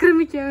 എന്നെ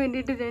ആക്രമിക്കാൻ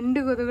വേണ്ടിട്ട് 2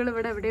 കൊതുകൾ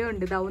ഇവിടെ എവിടെയോ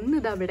ഉണ്ട്. ഒന്ന്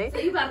ഇതവിടെ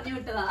പറഞ്ഞു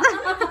വിട്ടതാ.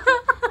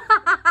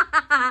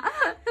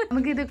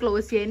 നമുക്കിത്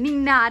ക്ലോസ് ചെയ്യാം. ഇനി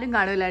ഇന്ന ആരും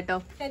കാണൂല കേട്ടോ.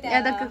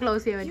 അതൊക്കെ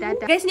ക്ലോസ് ചെയ്യാൻ പറ്റാ.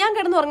 ഞാൻ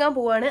കിടന്നുറങ്ങാൻ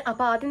പോവാണ്.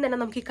 അപ്പൊ ആദ്യം തന്നെ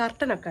നമുക്ക് ഈ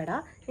കർട്ടൻ ഒക്കെ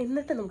ഇടാം,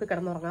 എന്നിട്ട് നമുക്ക്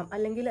കിടന്നുറങ്ങാം.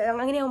 അല്ലെങ്കിൽ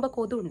അങ്ങനെയാകുമ്പോ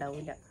കൊതു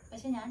ഉണ്ടാവില്ല.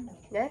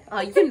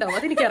 ഇതുണ്ടാവും,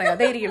 അതെനിക്കറിയാം.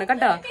 അതായിരിക്കണം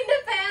കേട്ടോ.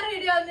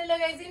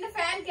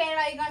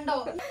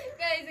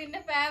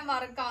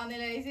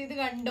 ഇത്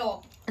കണ്ടോ?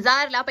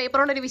 സാറില്ല, ആ പേപ്പർ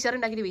കൊണ്ട് ഒരു വിശർ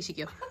ഉണ്ടാക്കി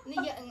വീശിക്കോ.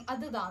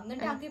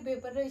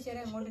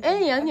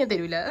 ഞാൻ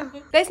തരൂല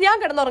ഗൈസ്. ഞാൻ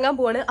കിടന്നുറങ്ങാൻ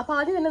പോവാണ്. അപ്പൊ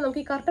ആദ്യം തന്നെ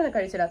നമുക്ക് ഈ കർട്ടൻ ഒക്കെ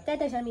കഴിച്ചിടാം.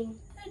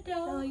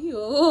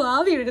 അയ്യോ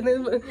ആവി ഇടുന്നത്.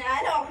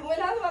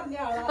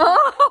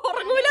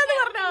 ഉറങ്ങൂലെന്ന്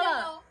പറഞ്ഞ ആളാ.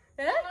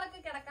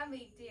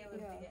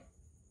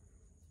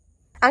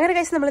 അങ്ങനെ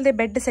കഴിച്ച് നമ്മളിത്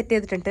ബെഡ് സെറ്റ്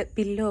ചെയ്തിട്ടുണ്ട്.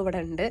 പില്ലോ ഇവിടെ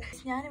ഉണ്ട്.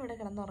 ഞാനിവിടെ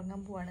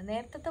കിടന്നുറങ്ങാൻ പോവാണ്.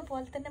 നേരത്തെ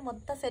പോലെ തന്നെ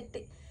മൊത്തം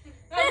സെറ്റ്.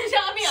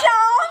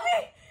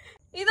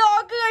 ഇത്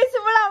ഓക്ക് കഴിച്ച്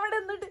ഇവിടെ അവിടെ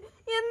നിന്നിട്ട്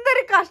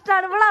എന്തൊരു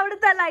കഷ്ടാണ്. ഇവിടെ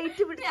അവിടുത്തെ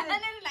ലൈറ്റ്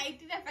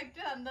ലൈറ്റിന്റെ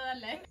എഫക്ട്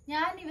തന്നതല്ലേ.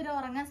 ഞാൻ ഇവരെ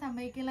ഉറങ്ങാൻ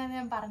സമ്മതിക്കില്ല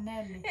ഞാൻ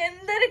പറഞ്ഞല്ലേ.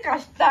 എന്തൊരു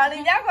കഷ്ടാണ്.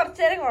 ഞാൻ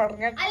കുറച്ചേരം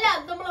ഉറങ്ങാം. അല്ല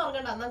നമ്മൾ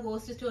ഉറങ്ങണ്ട,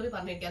 ഗോസ്റ്റ് സ്റ്റോറി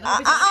പറഞ്ഞിരിക്കാം.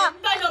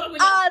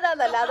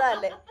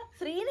 അതല്ലേ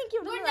ശ്രീനിക്ക്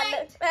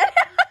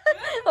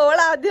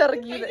ഓളാദ്യം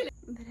ഉറങ്ങിയത്.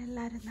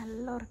 ഇവരെല്ലാരും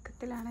നല്ല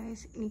ഉറക്കത്തിലാണ്.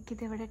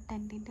 എനിക്കിത് ഇവിടെ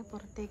ടെന്റിന്റെ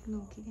പുറത്തേക്ക്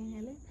നോക്കി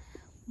കഴിഞ്ഞാല്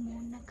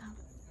 3 കാണാം.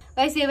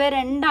 ഗൈസ് ഇവർ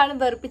 2 ആളും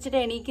വെറുപ്പിച്ചിട്ട്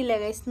എണീക്കില്ല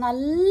ഗൈസ്.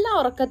 നല്ല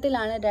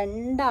ഉറക്കത്തിലാണ്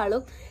 2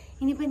 ആളും.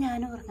 ഇനിയിപ്പോ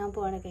ഞാനും ഉറങ്ങാൻ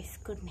പോവാണ് ഗൈസ്.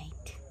 Good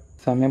night.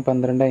 സമയം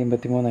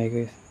 12:53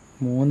 ഗൈസ്.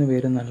 3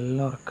 പേരും നല്ല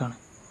ഉറക്കാണ്.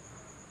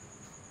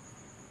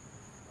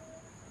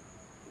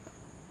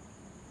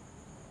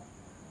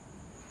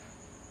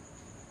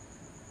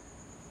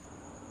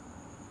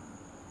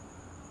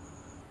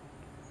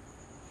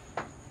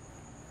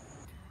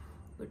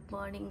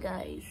 Morning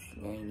guys.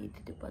 ഞാൻ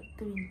എണീറ്റിട്ട്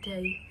 10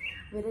 മിനിറ്റായി.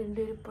 ഇവർ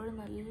രണ്ടുപേരും ഇപ്പോഴും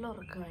നല്ല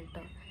ഉറക്കമാണ്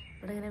കേട്ടോ.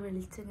 ഇവിടെ ഇങ്ങനെ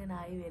വെളിച്ചങ്ങനെ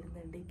ആയി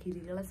വരുന്നുണ്ട്.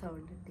 കിളികളെ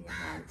സൗണ്ട് ഉണ്ട്, ഞാൻ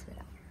കാണിച്ചു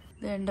തരാം.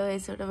 ഇത് 2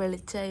 വയസ്സോടെ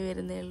വെളിച്ചമായി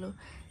വരുന്നേ ഉള്ളൂ.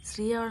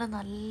 ശ്രീ അവിടെ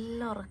നല്ല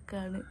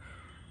ഉറക്കമാണ്.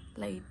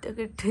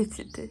 ലൈറ്റൊക്കെ ഇട്ട്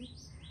വെച്ചിട്ട്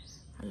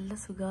നല്ല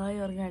സുഖമായി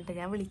ഉറങ്ങാൻ കേട്ടോ.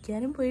 ഞാൻ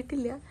വിളിക്കാനും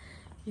പോയിട്ടില്ല.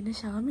 പിന്നെ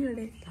ഷാമി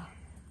ഇവിടെ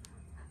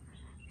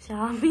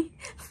ഷാമി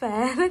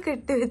ഫാനൊക്കെ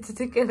ഇട്ട്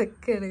വെച്ചിട്ട്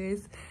കിടക്കുകയാണ്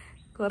ഗൈസ്.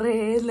 കുറേ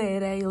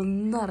നേരമായി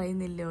ഒന്നും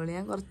അറിയുന്നില്ല അവള്.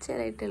 ഞാൻ കുറച്ച്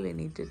നേരമായിട്ടുള്ളൂ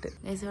എണീറ്റിട്ട്.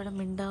 ഗൈസ് ഇവിടെ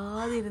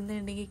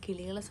മിണ്ടാതിരുന്നുണ്ടെങ്കിൽ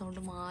കിളികളെ സൗണ്ട്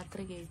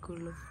മാത്രമേ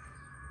കേൾക്കുള്ളൂ.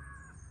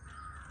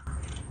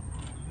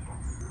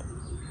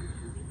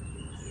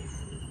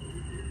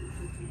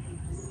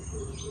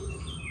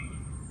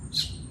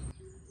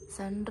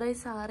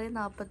 സൺറൈസ്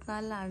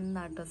 6:44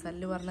 കേട്ടോ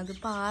സല്ലു പറഞ്ഞത്.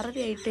 ഇപ്പോൾ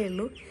 6:30 ആയിട്ടേ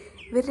ഉള്ളൂ.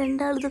 ഇവർ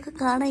രണ്ടാളും ഇതൊക്കെ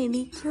കാണാൻ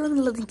എണീക്കുമോ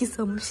എന്നുള്ളത് എനിക്ക്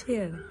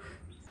സംശയമാണ്.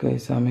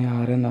 സമയം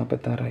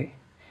 6:46.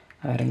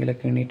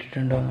 ആരെങ്കിലൊക്കെ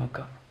എണീറ്റിട്ടുണ്ടോ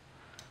നോക്കാം.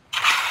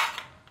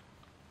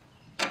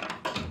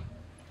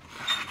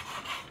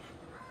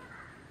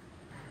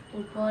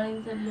 Good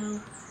morning സല്ലു.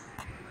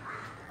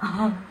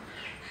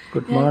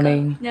 Good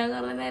morning. ഞാൻ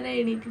കുറേ നേരം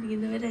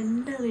എണീറ്റിരിക്കുന്നത്. ഇവർ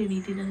രണ്ടാളും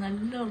എണീറ്റില്ല,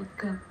 നല്ല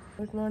ഉറക്കം.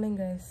 Good morning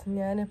guys.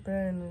 ഞാൻ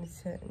എപ്പോഴാണ്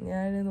വിളിച്ചത്?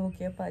 ഞാൻ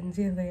നോക്കിയപ്പോൾ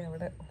 5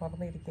 അവിടെ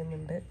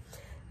ഉറന്നിരിക്കുന്നുണ്ട്.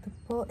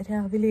 ഇതിപ്പോൾ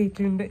രാവിലെ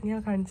ആയിട്ടുണ്ട്. ഞാൻ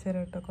കാണിച്ചു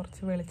തരാം കേട്ടോ.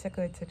 കുറച്ച്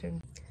വെളിച്ചമൊക്കെ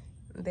വെച്ചിട്ടുണ്ട്.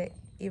 അതെ,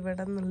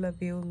 ഇവിടെ നിന്നുള്ള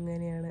വ്യൂ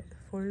ഇങ്ങനെയാണ്.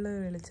 ഫുള്ള്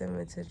വെളിച്ചം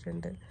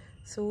വെച്ചിട്ടുണ്ട്.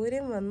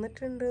 സൂര്യൻ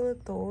വന്നിട്ടുണ്ടെന്ന്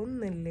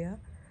തോന്നുന്നില്ല.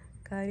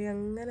 കാര്യം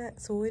അങ്ങനെ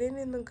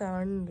സൂര്യനെയൊന്നും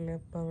കാണുന്നില്ല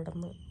ഇപ്പം അവിടെ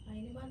നിന്ന്.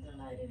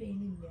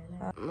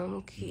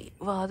 നമുക്ക് ഈ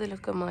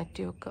വാതിലൊക്കെ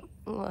മാറ്റി വെക്കാം.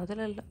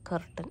 വാതിലല്ല,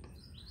 കർട്ടൻ.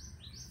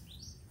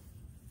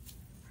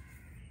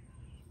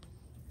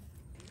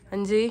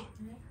 അഞ്ചേ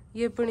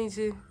ഈ എപ്പോൾ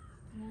എണീച്ച്?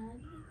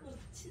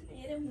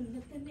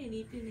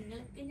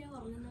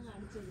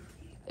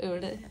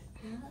 എവിടെ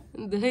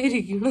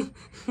ഇതായിരിക്കണം.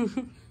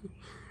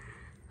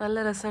 നല്ല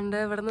രസമുണ്ട്.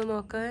 എവിടെ നിന്ന്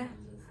നോക്കേ.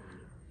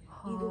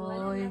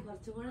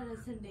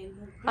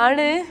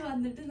 ആണ്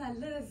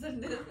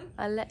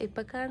അല്ല,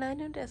 ഇപ്പൊ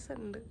കാണാനും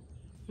രസമുണ്ട്.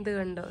 ഇത്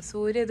കണ്ടോ,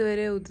 സൂര്യ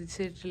ഇതുവരെ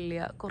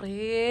ഉദിച്ചിട്ടില്ല. കുറേ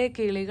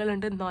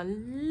കിളികളുണ്ട്.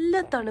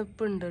 നല്ല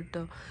തണുപ്പുണ്ട്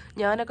കേട്ടോ.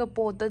 ഞാനൊക്കെ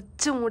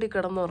പൊതച്ചു മൂടി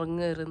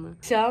കിടന്നുറങ്ങായിരുന്നു.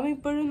 ശ്യാമ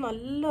ഇപ്പോഴും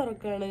നല്ല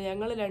ഉറക്കമാണ്.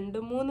 ഞങ്ങൾ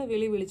 2-3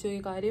 കിളി വിളിച്ചു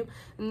പോയി. കാര്യം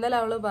ഇന്നലെ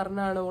അവള്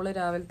പറഞ്ഞാണ് ഓള്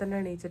രാവിലെ തന്നെ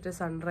എണീച്ചിട്ട്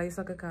സൺറൈസ്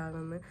ഒക്കെ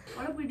കാണുന്നത്.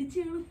 അവളെ പിടിച്ച്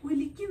ഞങ്ങൾ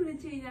കുലിക്ക്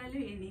വിളിച്ചു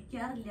കഴിഞ്ഞാലും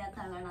എണീക്കാറില്ലാത്ത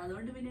ആളാണ്.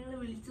 അതുകൊണ്ട് പിന്നെ ഞങ്ങൾ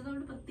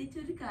വിളിച്ചതുകൊണ്ട് പ്രത്യേകിച്ച്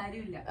ഒരു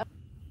കാര്യമില്ല.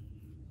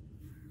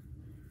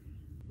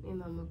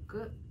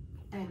 നമുക്ക്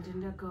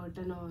ടെന്റിന്റെ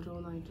കേട്ടൻ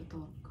ഓരോന്നായിട്ട്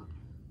തുറക്കാം.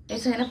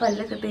 അങ്ങനെ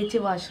പല്ലൊക്കെ തേച്ച്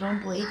വാഷ്റൂം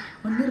പോയി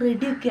ഒന്ന്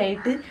റെഡിയൊക്കെ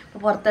ആയിട്ട്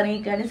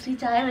പുറത്തിറങ്ങിക്കാണ്. ശ്രീ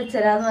ചായ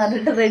വെച്ചരാന്ന്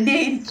പറഞ്ഞിട്ട് റെഡി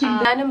ആയിരിക്കും.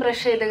 ഞാനും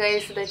ബ്രഷ് ചെയ്ത്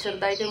കഴിച്ചത്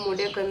ചെറുതായിട്ട്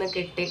മുടിയൊക്കെ ഒന്ന്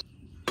കെട്ടി.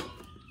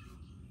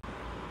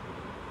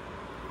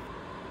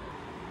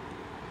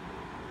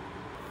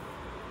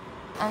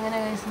 അങ്ങനെ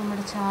കഴിച്ച്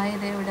നമ്മുടെ ചായ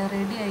ഇതേ ഇവിടെ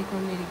റെഡി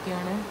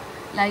ആയിക്കൊണ്ടിരിക്കുകയാണ്.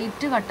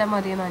 ലൈറ്റ് കട്ട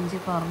മതിയെന്ന്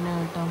 5 പറഞ്ഞു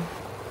കേട്ടോ.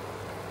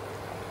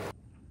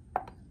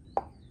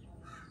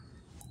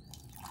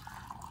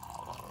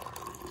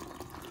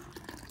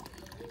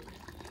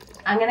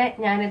 അങ്ങനെ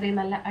ഞാനിത്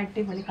നല്ല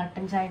അടിപൊളി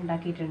കട്ടൻ ചായ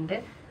ഉണ്ടാക്കിയിട്ടുണ്ട്.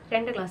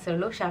 2 ഗ്ലാസ്സേ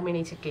ഉള്ളൂ. ഷാമി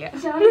എണീച്ചിട്ടില്ല.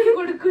 ഷാമിക്ക്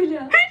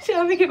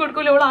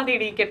കൊടുക്കൂല. ഓൾ ആദ്യം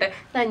എണീക്കട്ടെ.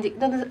 5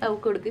 ഇതൊന്ന്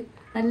അവൾക്ക് കൊടുക്ക്.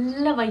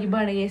 നല്ല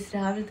വൈബാണ് ഗൈസ്.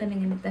 രാവിലെ തന്നെ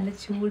ഇങ്ങനെ നല്ല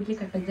ചൂടിൽ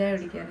കട്ടൻ ചായ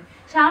കുടിക്കാറ്.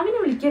 ഷാമിനെ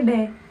വിളിക്കണ്ടേ?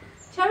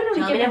 ഷാമിനെ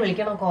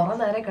വിളിക്കണം. കുറെ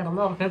നേരം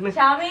കിടന്നു ഉറങ്ങുന്നു.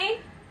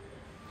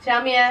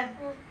 ഷാമിയെ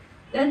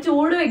ഞാൻ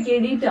ചൂട്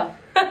വെക്കേണ്ടിട്ടോ.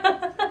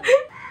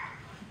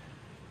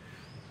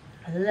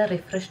 നല്ല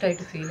റിഫ്രഷ്ഡ്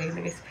ആയിട്ട് ഫീൽ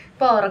ചെയ്യുന്നു.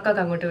 ഇപ്പൊ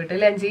ഉറക്കൊക്കെ അങ്ങോട്ട് വിട്ടു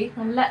അല്ലേ അഞ്ചി?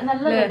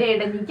 നല്ല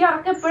റെഡിയായിട്ട് എനിക്ക്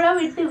ഉറക്കം എപ്പോഴാ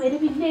വിട്ട്. ഇവര്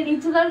പിന്നെ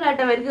എണീച്ചതാണ്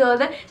കേട്ടോ. അവർക്ക്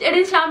തോന്നുന്നത്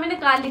എടി ഷാമിന്റെ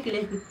കാലിൽ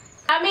കിടക്ക്.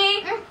 ഷാമി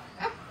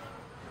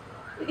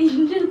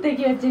ഇന്റെ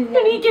അടുത്തേക്ക് വെച്ച്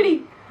എണീക്കടി.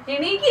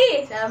 എണീക്ക്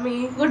ഷാമി.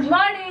 Good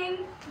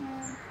morning.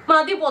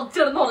 മതി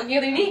പൊച്ചിടന്ന്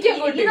ഉറങ്ങിയത്.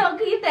 എനിക്ക്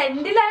നോക്ക്, ഈ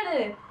ടെന്റിലാണ്.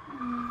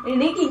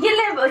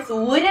 എണീക്കല്ലേ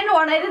സൂര്യൻ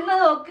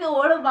ഉണരുന്നത് നോക്ക്.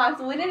 ഓള്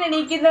സൂര്യൻ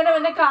എണീക്കുന്നതിന്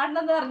പിന്നെ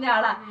കാണണമെന്ന് പറഞ്ഞ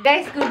ആളാ.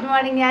 Guys good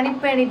morning.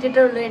 ഞാനിപ്പോ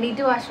എണീറ്റിട്ടുള്ളൂ.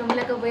 എണീറ്റ്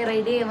വാഷ്റൂമിലൊക്കെ പോയി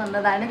റെഡി ആയി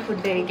വന്നതാണ്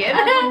ഫുഡ് കഴിക്കാൻ.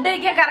 ഫുഡ്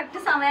കഴിക്കാൻ കറക്റ്റ്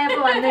സമയം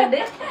വന്നിട്ടുണ്ട്.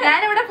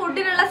 ഞാനിവിടെ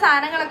ഫുഡിനുള്ള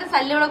സാധനങ്ങളൊക്കെ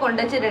സല്ലുകളെ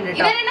കൊണ്ടുവച്ചിട്ടുണ്ട്.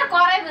 ഇവരെന്നെ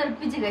കൊറേ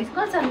വെറുപ്പിച്ച് ഗൈസ്.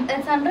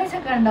 സൺറൈസ്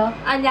ഒക്കെ ഉണ്ടോ?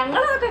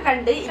 ഞങ്ങളതൊക്കെ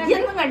കണ്ട്.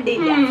 ഇതൊന്നും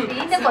കണ്ടില്ല.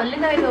 ഇതിന്റെ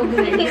കൊല്ലുന്നവര്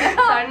നോക്കുന്നുണ്ട്.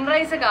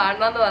 സൺറൈസ്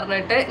കാണണമെന്ന്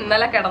പറഞ്ഞിട്ട്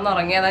ഇന്നലെ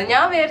കിടന്നുറങ്ങിയതാണ്.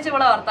 ഞാൻ വിചാരിച്ചു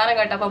ഇവിടെ വർത്താനം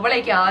കേട്ടപ്പോ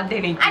അവളേക്ക് ആദ്യം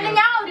എണീക്കും. അല്ല,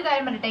 ഞാൻ ഒരു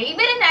കാര്യം പറയട്ടെ.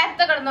 ഇവര്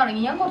നേരത്തെ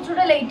കിടന്നുറങ്ങി. ഞാൻ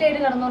കുറച്ചുകൂടെ ലേറ്റ് ആയിട്ട്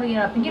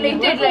കിടന്നുറങ്ങിയാണ്. എനിക്ക്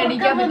ലേറ്റ് ആയിട്ട്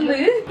എണീക്കാൻ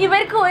പറ്റും.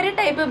 ഇവർക്ക് ഒരു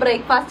ടൈപ്പ്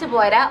ബ്രേക്ക്ഫാസ്റ്റ്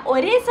പോരാ.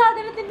 ഒരേ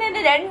സാധനത്തിന്റെ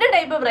തന്നെ 2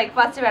 ടൈപ്പ്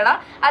ബ്രേക്ക്ഫാസ്റ്റ് വേണം.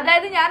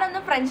 അതായത് ഞാനൊന്ന്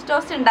ഫ്രഞ്ച്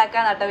ടോസ്റ്റ്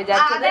ഉണ്ടാക്കാന്നാട്ടോ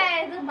വിചാരിച്ചത്.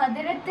 അതായത്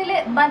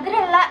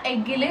മധുരമുള്ള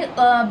എഗ്ഗില്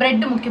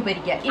ബ്രെഡ് മുക്കി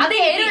പൊരിക്കുക. അത്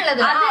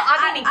എരിവുള്ളത്.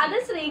 അത്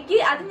ശ്രീക്ക്,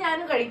 അത്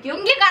ഞാനും കഴിക്കും.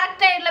 എനിക്ക്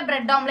കറക്റ്റ് ആയിട്ടുള്ള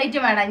ബ്രെഡ്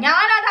ഓംലേറ്റ് വേണം.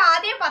 ഞാനത്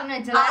ആദ്യം പറഞ്ഞു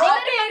വെച്ചത്.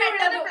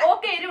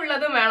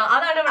 എരിവുള്ളതും വേണം.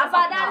 അതാണ് അപ്പൊ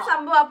അതാണ്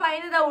സംഭവം. അപ്പൊ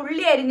അതിന്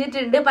ഉള്ളി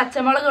അരിഞ്ഞിട്ടുണ്ട്,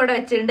 പച്ചമുളക് ഇവിടെ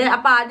വെച്ചിട്ടുണ്ട്.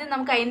 അപ്പൊ ആദ്യം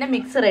നമുക്ക് അതിന്റെ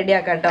മിക്സ് റെഡി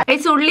ആക്കാം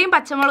കേട്ടോ. ഉള്ളിയും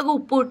പച്ചമുളകും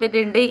ഉപ്പ്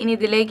ഇട്ടിട്ടുണ്ട്. ഇനി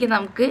ഇതിലേക്ക്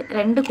നമുക്ക്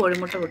 2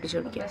 കോഴിമുട്ട പൊട്ടിച്ചു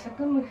കൊടുക്കാം.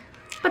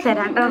 ഇപ്പൊ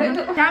തരാം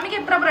കേട്ടോ. ഷാമിക്ക്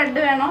എത്ര ബ്രെഡ്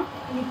വേണോ?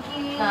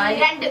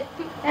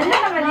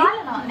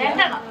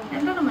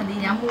 രണ്ടെണ്ണം മതി.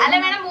 ഞാൻ അല്ല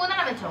വേണം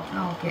 3 വെച്ചോ.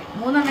 ഓക്കെ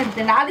 3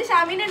 എടുത്തിട്ടുണ്ട്. ആദ്യം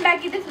ഷാമിനെ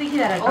ഉണ്ടാക്കിയിട്ട് സ്ത്രീക്ക്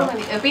തരാം.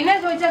 പിന്നെ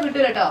ചോദിച്ചാൽ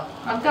കിട്ടൂല കേട്ടോ.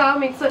 നമുക്ക് ആ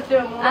മിക്സ് ഒറ്റ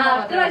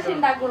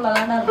ഉണ്ടാക്കുള്ളൂ.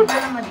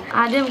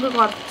 ആദ്യം നമുക്ക്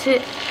കുറച്ച്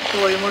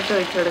കോഴിമുട്ട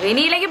വെച്ച് കൊടുക്കാം.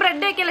 ഇനിയിലേക്ക്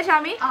ബ്രെഡ് വെക്കല്ലേ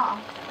ഷാമി?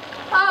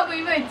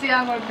 വെച്ച്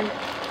അങ്ങോട്ട്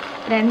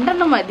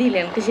 2 മതിയില്ലേ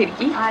എനിക്ക്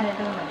ശരിക്കും?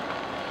 2 മതി.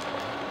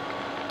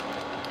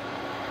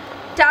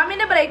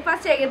 ഷാമിന്റെ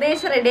ബ്രേക്ക്ഫാസ്റ്റ്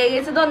ഏകദേശം റെഡി ആയി.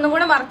 ഇതൊന്നും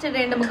കൂടെ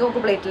മറിച്ചിടേണ്ട നമുക്ക്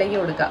പ്ലേറ്റിലേക്ക്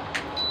കൊടുക്കാം.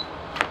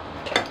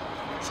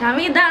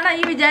 ഷാമി ഇതാണ്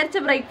ഈ വിചാരിച്ച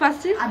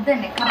ബ്രേക്ക്ഫാസ്റ്റ്?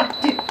 അതന്നെ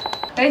കറക്റ്റ്.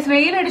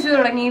 വെയിലടിച്ചു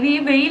തുടങ്ങി. ഈ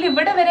വെയിൽ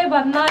ഇവിടെ വരെ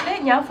വന്നാല്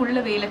ഞാൻ ഫുള്ള്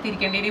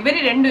വെയിലെത്തിരിക്കേണ്ടി വരും. ഇവര്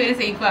രണ്ടുപേരും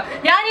സേഫാ.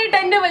 ഞാൻ ഈ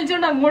ടെന്റ്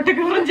വലിച്ചോണ്ട് അങ്ങോട്ട്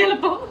കയറും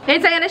ചിലപ്പോ.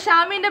 അങ്ങനെ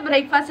ഷാമിന്റെ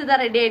ബ്രേക്ക്ഫാസ്റ്റ് ഇതാ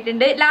റെഡി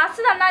ആയിട്ടുണ്ട്.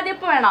 ലാസ്റ്റ് തന്നാദ്യം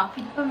ഇപ്പൊ വേണോ?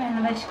 ഇപ്പൊ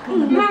വേണം,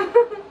 വിശക്കുന്നു.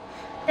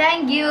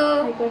 Thank you.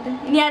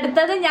 ഇനി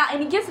അടുത്തത്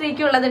എനിക്ക്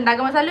ശ്രീക്കുള്ളത്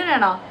ഉണ്ടാക്കാം. മസാല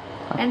വേണോ?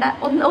 വേണ്ട,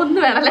 ഒന്ന്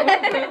വേണല്ലേ.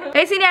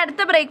 ഇനി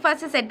അടുത്ത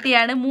ബ്രേക്ക്ഫാസ്റ്റ് സെറ്റ്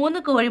ചെയ്യാണ്. 3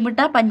 കോഴിമുട്ട,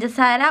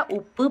 പഞ്ചസാര,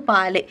 ഉപ്പ്,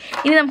 പാല്.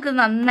 ഇനി നമുക്ക്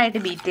നന്നായിട്ട്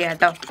ബീറ്റ് ചെയ്യാം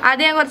കേട്ടോ.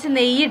 ആദ്യം ഞാൻ കുറച്ച്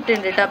നെയ്യ്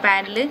ഇട്ടുണ്ട് കേട്ടോ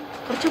പാനില്.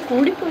 കുറച്ച്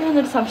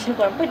കൂടിപ്പോയെന്നൊരു സംശയം,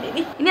 കുഴപ്പമില്ല.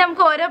 ഇനി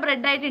നമുക്ക് ഓരോ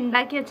ബ്രെഡായിട്ട്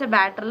ഉണ്ടാക്കി വെച്ച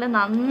ബാറ്ററിൽ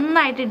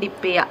നന്നായിട്ട്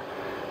ഡിപ്പ് ചെയ്യാം.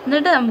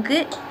 എന്നിട്ട് നമുക്ക്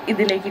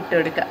ഇതിലേക്ക് ഇട്ട്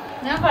കൊടുക്കാം.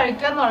 ഞാൻ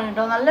കഴിക്കാൻ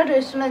തുടങ്ങിട്ടോ. നല്ല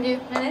ടേസ്റ്റ് ഉണ്ട്.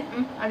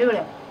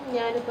 അടിപൊളിയാ.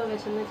 ഞാനിപ്പോ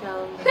വിശന്നിട്ട്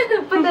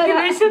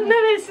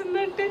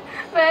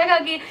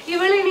വേഗാക്കി.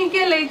 ഇവള്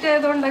എനിക്ക് ലേറ്റ്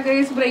ആയതുകൊണ്ടൊക്കെ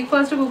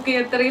ബ്രേക്ക്ഫാസ്റ്റ് കുക്ക്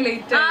ചെയ്യാൻ എത്രയും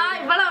ലേറ്റ്.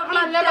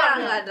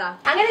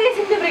 അങ്ങനെ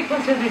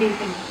ബ്രേക്ക്ഫാസ്റ്റ് റെഡി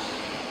ആയിട്ടുണ്ട്.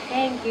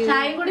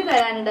 ചായയും കൂടി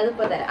തരാനുണ്ട്,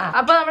 അതിപ്പോ തരാം.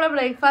 അപ്പൊ നമ്മളെ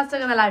ബ്രേക്ക്ഫാസ്റ്റ്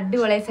ഒക്കെ നല്ല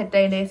അടിപൊളിയായി സെറ്റ്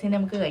ആയിട്ട്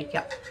നമുക്ക്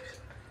കഴിക്കാം.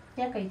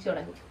 ഞാൻ കഴിച്ചു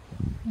തുടങ്ങി.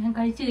 ഞാൻ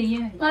കഴിച്ചു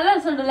കഴിയാൻ നല്ല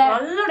രസമുണ്ടല്ലേ?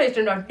 നല്ല ടേസ്റ്റ്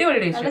ഉണ്ട്, അടിപൊളി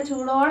ടേസ്റ്റ്. നല്ല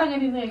ചൂടോടെ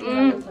അങ്ങനെ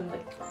രസമുണ്ട്.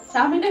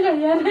 ഷാമിന്റെ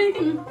കഴിയാനായി.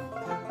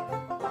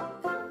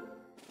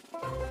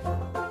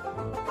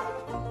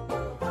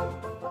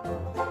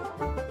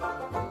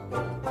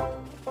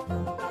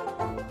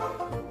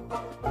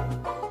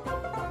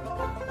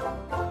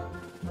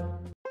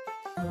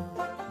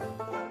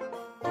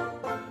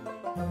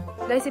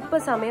 ഇപ്പൊ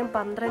സമയം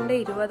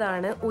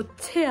 12:20.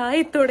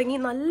 ഉച്ചയായി തുടങ്ങി.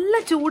 നല്ല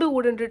ചൂട്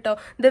കൂടുന്നുണ്ട് കേട്ടോ.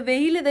 ഇത്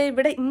വെയിൽ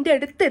ഇവിടെ ഇന്റെ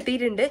അടുത്ത്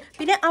എത്തിയിട്ടുണ്ട്.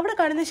 പിന്നെ അവിടെ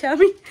കാണുന്ന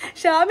ഷാമി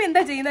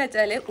എന്താ ചെയ്യുന്ന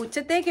വെച്ചാല്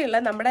ഉച്ചത്തേക്കുള്ള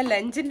നമ്മുടെ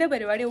ലഞ്ചിന്റെ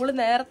പരിപാടി ഓള്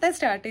നേരത്തെ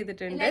സ്റ്റാർട്ട്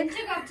ചെയ്തിട്ടുണ്ട്.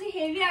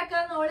 ഹെവി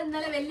ആക്കാന്ന്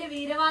ഇന്നലെ വലിയ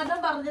വീരവാദം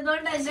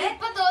പറഞ്ഞതുകൊണ്ട് തന്നെ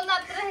ഇപ്പൊ തോന്നുന്നു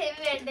അത്ര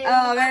ഹെവി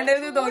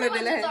വേണ്ടെന്ന്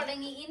തോന്നുന്നില്ലേ?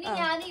 തുടങ്ങി. ഇനി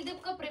ഞാൻ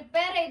ഇതൊക്കെ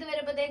പ്രിപ്പയർ ചെയ്ത്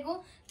വരുമ്പോഴത്തേക്കും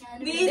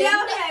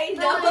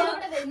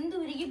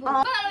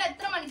നമ്മൾ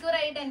എത്ര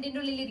മണിക്കൂറായി ടെന്റിന്റെ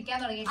ഉള്ളിൽ ഇരിക്കാൻ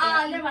തുടങ്ങിയിട്ട്?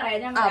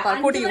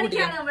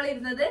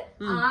 നമ്മളിരുന്നത്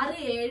 6,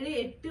 7,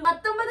 8,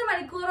 19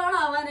 മണിക്കൂറോളം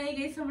ആവാനായി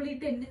ഗൈസ് നമ്മൾ ഈ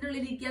ടെന്റിന്റെ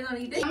ഉള്ളിൽ ഇരിക്കാൻ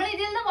തുടങ്ങിയിട്ട്. നമ്മൾ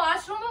ഇതിൽ നിന്ന്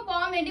വാഷ്റൂമിൽ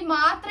പോകാൻ വേണ്ടി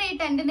മാത്രമേ ഈ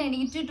ടെന്റിന്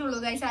എണീറ്റിട്ടുള്ളൂ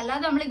ഗൈസ്.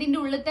 അല്ലാതെ നമ്മൾ ഇതിന്റെ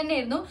ഉള്ളിൽ തന്നെ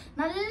ആയിരുന്നു.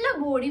 നല്ല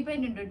ബോഡി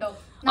പെയിൻ ഉണ്ട് കേട്ടോ.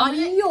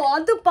 അയ്യോ,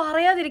 അത്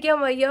പറയാതിരിക്കാൻ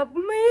വയ്യ.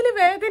 മേല്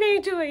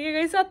വേദനയായിട്ട് വയ്യ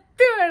ഗൈസ്,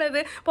 സത്യമാണത്.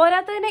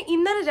 പോരാത്തതിന്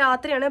ഇന്നലെ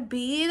രാത്രിയാണ്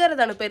ഭീകര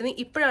തണുപ്പായിരുന്നു.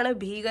 ഇപ്പോഴാണ്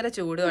ഭീകര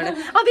ചൂടുമാണ്.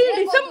 അത് ഈ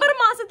ഡിസംബർ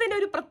മാസത്തിന്റെ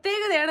ഒരു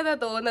പ്രത്യേകതയാണെന്നാ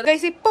തോന്നുന്നത്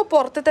ഗൈസ്. ഇപ്പൊ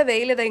പുറത്തത്തെ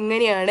വെയിൽ ഇത്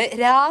എങ്ങനെയാണ്?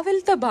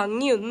 രാവിലത്തെ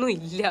ഭംഗിയൊന്നും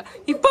ഇല്ല.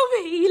 ഇപ്പൊ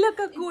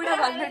വെയിലൊക്കെ കൂടെ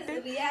വന്നിട്ട്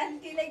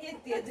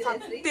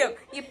സത്യം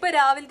ഇപ്പൊ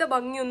രാവിലത്തെ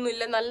ഭംഗിയൊന്നും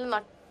ഇല്ല. നല്ല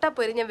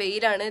പൊരിഞ്ഞ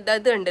വെയിലാണ്.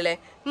 ഇത് കണ്ടില്ലേ,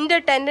 എന്റെ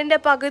ടെന്റിന്റെ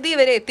പകുതി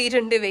വരെ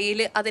എത്തിയിട്ടുണ്ട്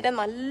വെയില്. അതിന്റെ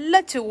നല്ല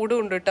ചൂടും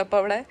ഉണ്ട് കേട്ടോ അപ്പൊ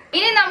അവിടെ.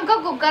 ഇനി നമുക്ക്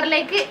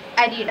കുക്കറിലേക്ക്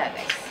അരിയിടാം.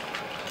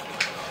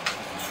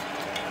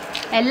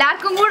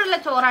 എല്ലാവർക്കും കൂടെ ഉള്ള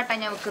ചോറാട്ടാ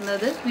ഞാൻ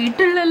വെക്കുന്നത്.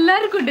 വീട്ടിലുള്ള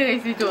എല്ലാവർക്കും ഉണ്ട്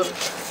ഗൈസ് ചോറ്.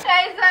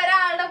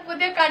 ഒരാളുടെ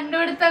പുതിയ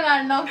കണ്ടുപിടുത്തം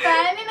കാണണോ?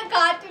 ഫാനിന്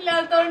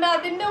കാറ്റില്ലാത്തതുകൊണ്ട്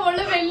അതിന്റെ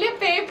മുകളിൽ വലിയ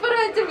പേപ്പർ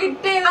വെച്ച്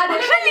ഫിറ്റ് ചെയ്ത്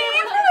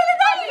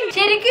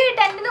ശരിക്കും ഈ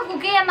ടെന്റിന്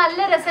കുക്ക് ചെയ്യാൻ നല്ല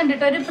രസമുണ്ട്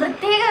കേട്ടോ. ഒരു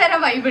പ്രത്യേക തരം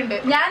വൈബ് ഉണ്ട്.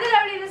 ഞാനിത്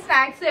അവിടെ ഇരുന്ന്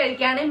സ്നാക്സ്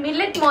കഴിക്കാണ്.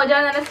 മില്ലറ്റ് മോജോ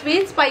എന്ന് പറഞ്ഞ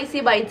സ്വീറ്റ് സ്പൈസി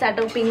ബൈറ്റ്സ്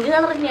ആട്ടോ. പിങ്ക്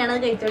കളർ തന്നെയാണ്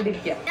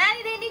കഴിച്ചോണ്ടിരിക്കുക.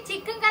 ഞാനിത് ഇനി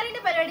ചിക്കൻ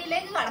കറിന്റെ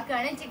പരിപാടിയിലേക്ക്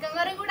കടക്കുകയാണ്. ചിക്കൻ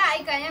കറി കൂടെ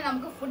ആയിക്കഴിഞ്ഞാൽ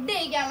നമുക്ക് ഫുഡ്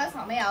കഴിക്കാനുള്ള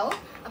സമയമാവും.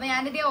 അപ്പൊ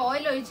ഞാനിത്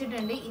ഓയിൽ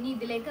ഒഴിച്ചിട്ടുണ്ട്. ഇനി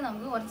ഇതിലേക്ക്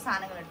നമുക്ക് കുറച്ച്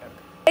സാധനങ്ങൾ ഇട്ട്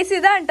കൊടുക്കാം.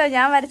 ഇതാണ് കേട്ടോ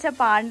ഞാൻ വരച്ച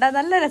പാണ്ട.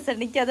 നല്ല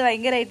രസമുണ്ട്, എനിക്ക് അത്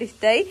ഭയങ്കരമായിട്ട്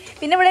ഇഷ്ടമായി.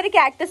 പിന്നെ ഇവിടെ ഒരു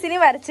കാക്ടസിനെ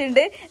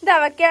വരച്ചിട്ടുണ്ട്. ഇത്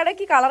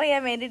അവക്കാടൊക്കെ കളർ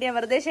ചെയ്യാൻ വേണ്ടിട്ട് ഞാൻ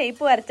വെറുതെ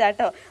ഷേപ്പ്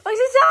വരച്ചാട്ടോ.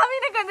 പക്ഷെ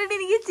ഷാമിനെ കണ്ടിട്ട്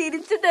എനിക്ക്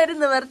ചിരിച്ചിട്ടൊരു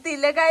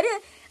നിവർത്തിയില്ല. കാര്യം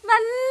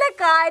നല്ല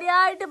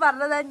കാര്യമായിട്ട്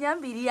പറഞ്ഞതാ. ഞാൻ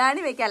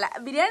ബിരിയാണി വെക്കല്ല,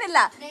 ബിരിയാണി അല്ല,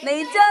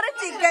 നെയ്ച്ചോറും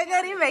ചിക്കൻ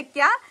കറിയും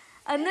വെക്കാം.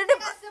 എന്നിട്ട്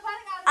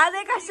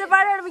അതേ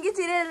കഷ്ടപ്പാട് എനിക്ക്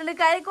ചിരി വരുന്നുണ്ട്.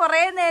 കാര്യം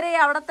കുറെ നേരം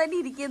അവിടെ തന്നെ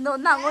ഇരിക്കുന്നു.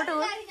 ഒന്ന് അങ്ങോട്ട്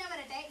പോകും.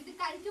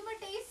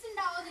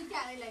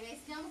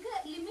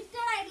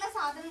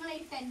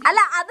 അല്ല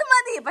അത്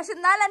മതി. പക്ഷെ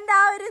എന്നാൽ എന്റെ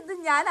ആ ഒരു ഇത്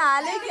ഞാൻ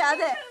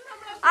ആലോചിക്കാതെ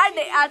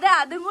അതെ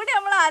അതും കൂടി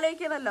നമ്മൾ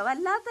ആലോചിക്കണല്ലോ.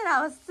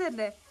 വല്ലാത്തൊരവസ്ഥ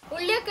തന്നെ.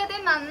 ഉള്ളിയൊക്കെ ഇത്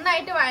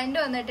നന്നായിട്ട് വഴണ്ട്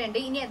വന്നിട്ടുണ്ട്.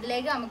 ഇനി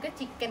അതിലേക്ക് നമുക്ക്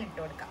ചിക്കൻ ഇട്ട്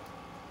കൊടുക്കാം.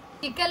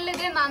 ചിക്കനിൽ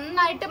ഇത്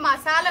നന്നായിട്ട്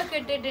മസാല ഒക്കെ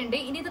ഇട്ടിട്ടുണ്ട്.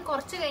 ഇനി ഇത്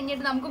കുറച്ച്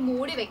കഴിഞ്ഞിട്ട് നമുക്ക്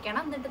മൂടി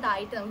വെക്കണം. എന്നിട്ട്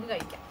ഇതായിട്ട് നമുക്ക്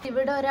കഴിക്കാം.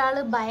 ഇവിടെ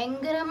ഒരാള്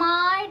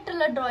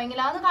ഭയങ്കരമായിട്ടുള്ള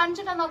ഡ്രോയിങ്ങിലാണ്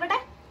കാണിച്ചിട്ടോ. നോക്കട്ടെ.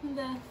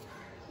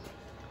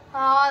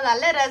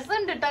 നല്ല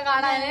രസമുണ്ട് കേട്ടോ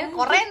കാണാന്.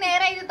 കൊറേ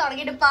നേരം ഇത്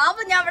തുടങ്ങിയിട്ട്.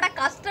 പാപം ഞാൻ ഇവിടെ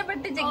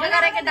കഷ്ടപ്പെട്ട് ചിക്കൻ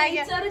കറിയൊക്കെ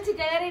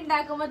ചിക്കൻ കറി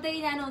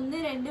ഉണ്ടാക്കുമ്പോഴത്തേക്ക് ഞാൻ 1,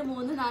 2,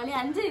 3, 4,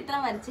 5 ഇത്ര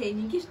വരച്ചേ.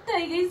 എനിക്ക്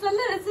ഇഷ്ടമായി.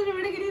 നല്ല രസം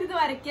ഇവിടെ ഇരുന്ന്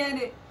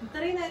വരയ്ക്കാന്.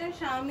 ഇത്രയും നേരം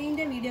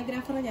ഷാമിന്റെ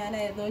വീഡിയോഗ്രാഫർ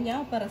ഞാനായിരുന്നു.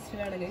 ഞാൻ ഇപ്പൊ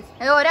റെസ്റ്റിലാണ്.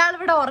 ഒരാൾ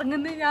ഇവിടെ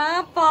ഉറങ്ങുന്നു. ഞാൻ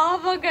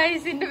പാവം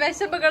ഗൈസിന്റെ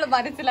വിശപ്പുകൾ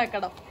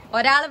മനസ്സിലാക്കണം.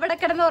 ഒരാൾ ഇവിടെ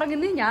കിടന്ന്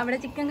ഉറങ്ങുന്നു, ഞാൻ ഇവിടെ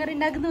ചിക്കൻ കറി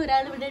ഉണ്ടാക്കുന്നു,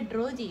 ഒരാൾ ഇവിടെ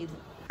ഡ്രോ ചെയ്യുന്നു.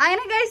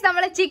 അങ്ങനെ ഗൈസ്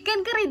നമ്മളെ ചിക്കൻ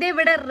കറി ഇതേ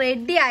ഇവിടെ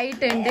റെഡി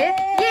ആയിട്ടുണ്ട്.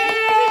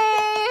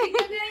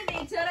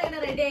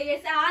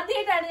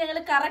 ആദ്യമായിട്ടാണ് ഞങ്ങൾ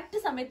കറക്റ്റ്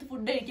സമയത്ത്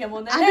ഫുഡ് കഴിക്കാൻ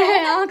പോകുന്നത്.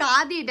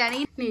 ആദ്യമായിട്ടാണ്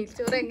ഈ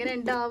നെയ്ച്ചോറ് എങ്ങനെ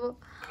ഉണ്ടാവും.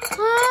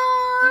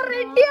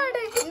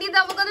 റെഡിയാണ്. ഇനി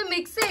നമുക്കത്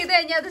മിക്സ് ചെയ്ത്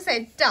കഴിഞ്ഞാൽ അത്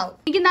സെറ്റ് ആവും.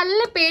 എനിക്ക് നല്ല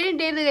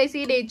പേടിണ്ടായിരുന്നു ഗൈസ്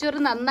ഈ നെയ്ച്ചോറ്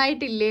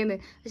നന്നായിട്ടില്ലേന്ന്,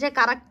 പക്ഷെ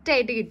കറക്റ്റ്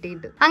ആയിട്ട്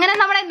കിട്ടിയിട്ട്. അങ്ങനെ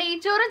നമ്മുടെ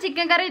നെയ്ച്ചോറും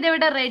ചിക്കൻ കറി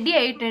ഇതിവിടെ റെഡി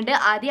ആയിട്ടുണ്ട്.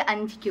 ആദ്യം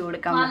 5ക്ക്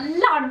കൊടുക്കാം.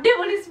 നല്ല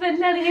അടിപൊളി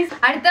സ്മെല്ലാണ്.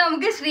 അടുത്ത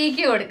നമുക്ക്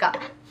ശ്രീക്ക് കൊടുക്കാം.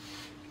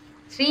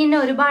 ശ്രീനെ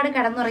ഒരുപാട്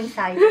കിടന്നുറങ്ങി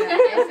സാധിക്കും.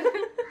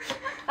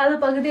 അത്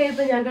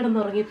പകുതിയായപ്പോ ഞാൻ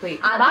കിടന്നുറങ്ങിപ്പോയി.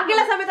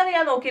 ബാക്കിയുള്ള സമയത്താണ്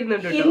ഞാൻ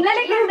നോക്കിയിരുന്നുണ്ട്.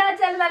 ഇന്നലെയൊക്കെ എന്താ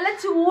വെച്ചാൽ നല്ല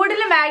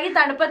ചൂടില് മാഗി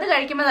തണുപ്പത്ത്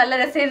കഴിക്കുമ്പോ നല്ല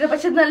രസമായിരുന്നു.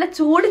 പക്ഷെ നല്ല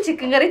ചൂട്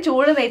ചിക്കൻ കറി,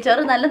 ചൂട്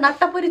നെയ്ച്ചോറ്, നല്ല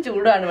നട്ടപ്പൊരി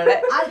ചൂടാണ് ഇവിടെ.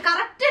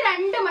 കറക്റ്റ്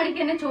 2 മണിക്ക്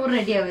തന്നെ ചോറ്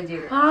റെഡി ആവുകയും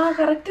ചെയ്തു.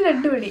 കറക്റ്റ്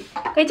 2 മണി.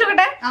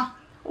 കഴിച്ചോട്ടെ.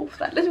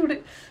 നല്ല ചൂട്.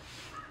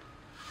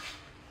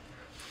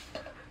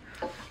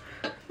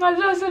 നല്ല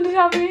രസമുണ്ട്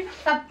ഷാമി.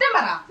 സത്യം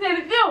പറ,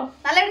 ശരിക്കും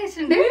നല്ല ടേസ്റ്റ്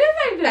ഉണ്ട്.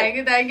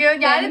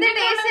 ഞാനിത്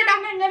ടേസ്റ്റ്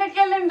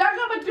ഇങ്ങനെയൊക്കെയല്ലേ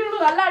ഉണ്ടാക്കാൻ പറ്റുള്ളൂ.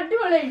 നല്ല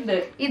അടിപൊളിയുണ്ട്.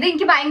 ഇത്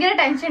എനിക്ക് ഭയങ്കര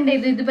ടെൻഷൻ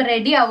ഉണ്ട് ഇതിപ്പോ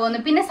റെഡി ആവുമെന്ന്.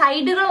 പിന്നെ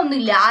സൈഡുകളൊന്നും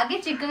ഇല്ല, ആകെ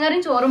ചിക്കൻ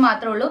കറിയും ചോറും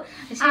മാത്രമേ ഉള്ളൂ.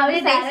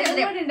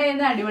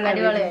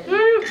 അടിപൊളിയായിരുന്നു.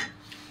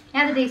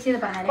 ഞാൻ ടേസ്റ്റ് ചെയ്ത്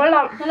പറഞ്ഞു.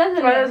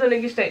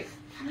 എനിക്ക് ഇഷ്ടമായി.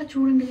 നല്ല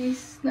ചൂടുണ്ട്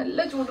ഗൈസ്, നല്ല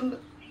ചൂടുണ്ട്.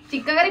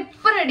 ചിക്കൻ കറി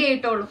ഇപ്പൊ റെഡി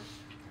ആയിട്ടോളൂ.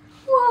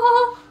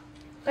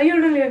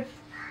 കയ്യുള്ളൂല്ലേ?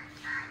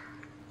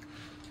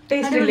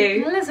 ടേസ്റ്റ് ഇല്ലേ?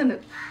 നല്ല രസമുണ്ട്.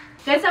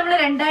 നമ്മള്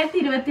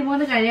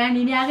 2023 കഴിയാൻ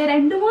ഇനി ആകെ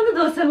 2-3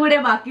 ദിവസം കൂടെ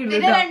ബാക്കിയുള്ളൂ.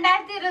 ഇത്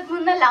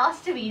 2023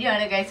 ലാസ്റ്റ് വീഡിയോ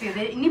ആണ് ഗൈസ്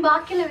ഇത്. ഇനി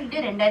ബാക്കിയുള്ള വീഡിയോ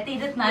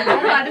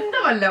 2024 അടുത്ത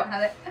കൊല്ലം.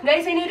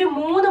 ഗൈസ് ഇനി ഒരു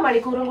 3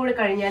 മണിക്കൂറും കൂടെ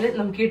കഴിഞ്ഞാൽ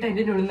നമുക്ക് ഈ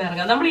ടെന്റിന്റെ ഉള്ളിൽ നിന്ന്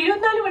ഇറങ്ങാം. നമ്മൾ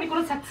 24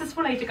 മണിക്കൂർ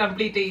സക്സസ്ഫുൾ ആയിട്ട്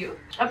കംപ്ലീറ്റ് ചെയ്യും.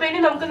 അപ്പൊ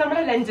ഇനി നമുക്ക്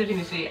നമ്മുടെ ലഞ്ച്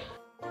ഫിനിഷ് ചെയ്യാം.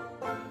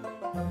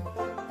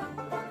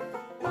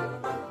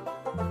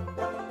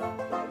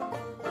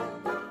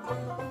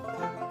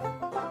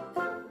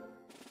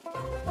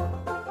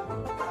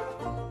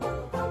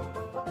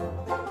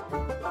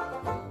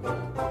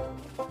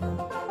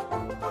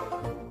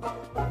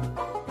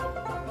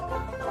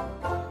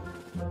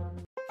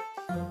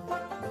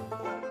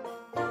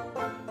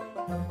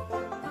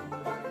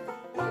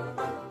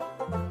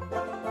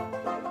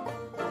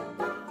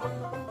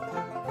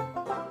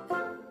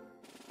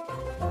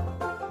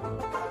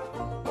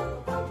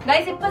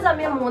 ഗൈസ് ഇപ്പൊ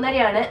സമയം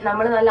 3:30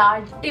 നമ്മൾ നല്ല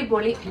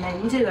അടിപൊളി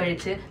ലഞ്ച്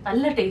കഴിച്ച്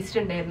നല്ല ടേസ്റ്റ്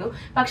ഉണ്ടായിരുന്നു.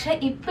 പക്ഷെ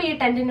ഇപ്പൊ ഈ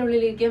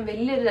ടെന്റിനുള്ളിലിരിക്കാൻ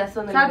വലിയൊരു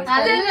രസമൊന്നും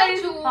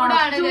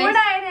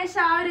ചൂടായ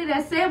ശേഷം ആ ഒരു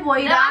രസേ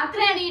പോയി.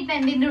 രാത്രിയാണ് ഈ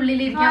ടെന്റിന്റെ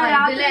ഉള്ളിൽ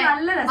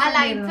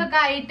ലൈറ്റ്സ് ഒക്കെ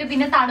ആയിട്ട്,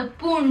 പിന്നെ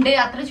തണുപ്പും ഉണ്ട്,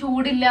 അത്ര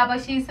ചൂടില്ല.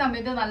 പക്ഷെ ഈ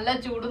സമയത്ത് നല്ല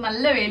ചൂട്,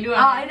 നല്ല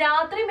വെയിലുമാണ്.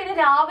 രാത്രി പിന്നെ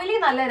രാവിലെ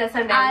നല്ല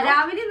രസമുണ്ടായിരുന്നു.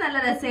 രാവിലെ നല്ല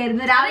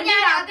രസമായിരുന്നു. രാവിലെ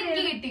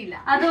എനിക്ക് കിട്ടിയില്ല,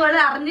 അതുപോലെ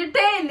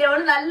അറിഞ്ഞിട്ടേ ഇല്ല.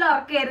 അവള് നല്ല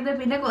ഉറക്കായിരുന്നു.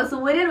 പിന്നെ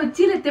സൂര്യൻ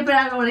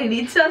ഉച്ചയിലെത്തിയപ്പോഴാണ് അവള്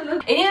എണീച്ചത്.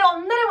 ഇനി ഒരു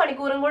 1.5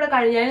 മണിക്കൂറും കൂടെ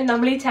കഴിഞ്ഞാൽ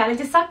നമ്മൾ ഈ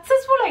ചാലഞ്ച്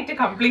സക്സസ്ഫുൾ ആയിട്ട്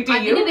കംപ്ലീറ്റ്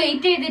ചെയ്യും.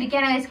 വെയിറ്റ്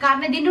ചെയ്തിരിക്കാനാണ്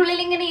കാരണം ഇതിന്റെ ഉള്ളിൽ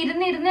ഇങ്ങനെ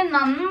ഇരുന്ന്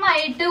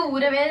നന്നായിട്ട്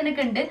ഊരവേദന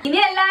ഒക്കെ ഉണ്ട്. ഇനി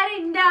എല്ലാരും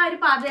ഇതിന്റെ ആ ഒരു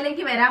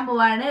പാതയിലേക്ക് വരാൻ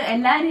പോവാണ്.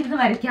 എല്ലാരും ഇരുന്ന്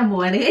വരയ്ക്കാൻ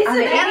പോവാണ്.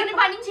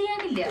 പണി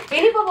ചെയ്യാനില്ല.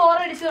 ഇനിയിപ്പോ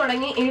ബോറടിച്ചു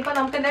തുടങ്ങി. ഇനിയിപ്പോ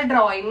നമുക്ക് എന്താ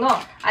ഡ്രോയിങ്ങോ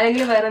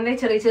അല്ലെങ്കിൽ വേറെ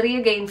എന്തെങ്കിലും ചെറിയ ചെറിയ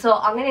ഗെയിംസോ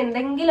അങ്ങനെ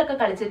എന്തെങ്കിലും ഒക്കെ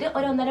കളിച്ചിട്ട്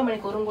ഒരു 1.5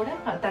 മണിക്കൂറും കൂടെ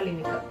തള്ളി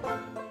നിൽക്കാം.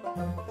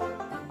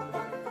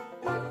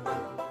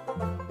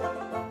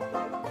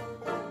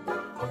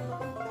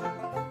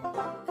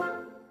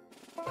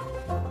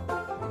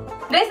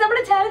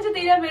 നമ്മുടെ ചാലഞ്ച്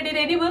തീരാൻ വേണ്ടി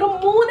ഇനി വെറും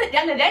 2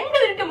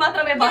 മിനിറ്റ്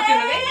മാത്രമേ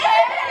ബാക്കിയുള്ളൂ.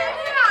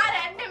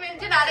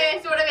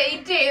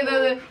 വെയിറ്റ്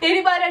ചെയ്തത്.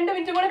 ഇനിയിപ്പോ 2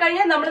 മിനിറ്റ് കൂടെ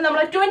കഴിഞ്ഞാൽ നമ്മളെ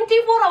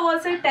 24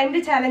 hours ടെന്റ്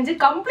ചാലഞ്ച്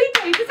കംപ്ലീറ്റ്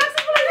ആയിട്ട്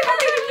സക്സസ്ഫുൾ ആയിട്ട്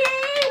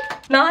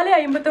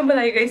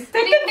 4:59 ഗൈസ്.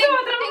 4:59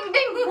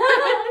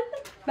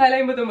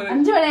 5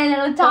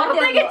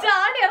 മണിയായി.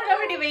 ചാടി ഇറങ്ങാൻ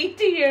വേണ്ടി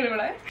വെയിറ്റ് ചെയ്യാണ്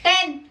ഇവിടെ.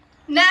 10,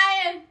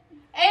 9,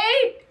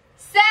 8,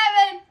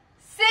 7,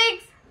 6,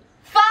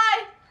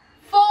 5,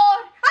 4,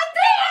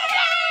 3.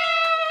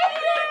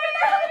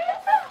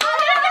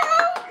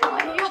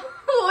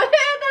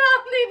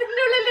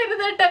 ഇതിന്റെ ഉള്ളിൽ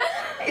ഇരുന്നിട്ട്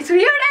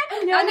ശ്രീയുടെ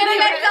അങ്ങനെ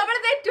നമ്മുടെ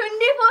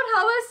 24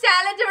 hours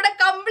ചാലഞ്ച് ഇവിടെ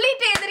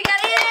കംപ്ലീറ്റ്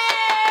ചെയ്തിരിക്കുകയാണ്.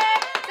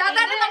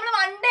 സാധാരണ നമ്മൾ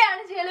 1 day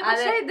ആണ് ചെയ്യല്,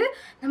 പക്ഷെ ഇത്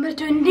നമ്മൾ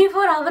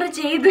 24 hour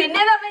ചെയ്തു.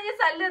 പിന്നെ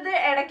നല്ലത്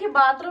ഇടയ്ക്ക്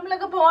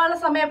ബാത്റൂമിലൊക്കെ പോകാനുള്ള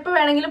സമയം എപ്പോ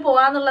വേണമെങ്കിലും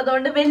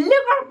പോകാന്നുള്ളതുകൊണ്ട് വലിയ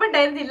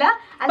കുഴപ്പമുണ്ടായിരുന്നില്ല.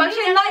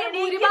 പക്ഷെ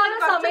ഭൂരിഭാഗം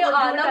സമയം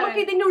നമുക്ക്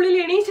ഇതിന്റെ ഉള്ളിൽ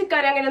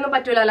എണീച്ചിക്കാൻ അങ്ങനെയൊന്നും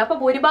പറ്റൂലല്ലോ. അപ്പൊ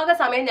ഭൂരിഭാഗം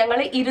സമയം ഞങ്ങൾ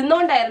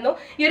ഇരുന്നോണ്ടായിരുന്നു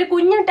ഈ ഒരു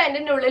കുഞ്ഞു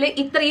ടെന്റിന്റെ ഉള്ളിൽ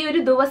ഇത്രയും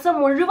ഒരു ദിവസം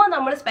മുഴുവൻ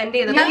നമ്മൾ സ്പെൻഡ്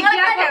ചെയ്തത്.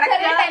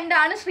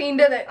 ടെന്റാണ്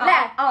ശ്രീന്റേത്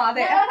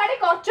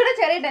കുറച്ചുകൂടെ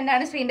ചെറിയ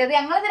ടെന്റാണ് ശ്രീന്റേത്.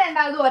 ഞങ്ങളത്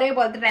രണ്ടാമത്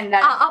ഒരേപോലത്തെ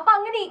ടെന്റാണ്. അപ്പൊ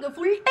അങ്ങനെ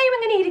ഫുൾ ടൈം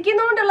ഇങ്ങനെ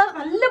ഇരിക്കുന്നതുകൊണ്ടുള്ള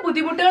നല്ല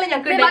ബുദ്ധിമുട്ടുകൾ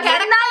ഞങ്ങൾക്ക്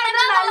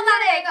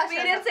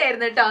എക്സ്പീരിയൻസ്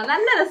ആയിരുന്നു കേട്ടോ.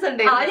 നല്ല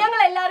രസമുണ്ട്. ഞങ്ങൾ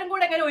എല്ലാരും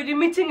കൂടെ അങ്ങനെ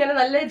ഒരുമിച്ച് ഇങ്ങനെ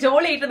നല്ല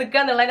ജോളി ആയിട്ട്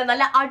നിൽക്കാന്നുള്ളതിന്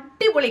നല്ല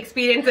അടിപൊളി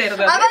എക്സ്പീരിയൻസ്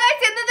ആയിരുന്നു.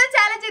 ഇന്നത്തെ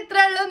ചാലഞ്ച്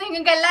ഇത്രേ ഉള്ളൂ.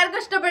 നിങ്ങൾക്ക് എല്ലാവർക്കും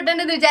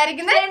ഇഷ്ടപ്പെട്ടെന്ന്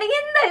വിചാരിക്കുന്നത്.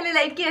 എന്തായാലും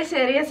ലൈക്ക് ചെയ്യുക,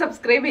 ഷെയർ ചെയ്യുക,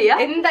 സബ്സ്ക്രൈബ്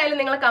ചെയ്യുക. എന്തായാലും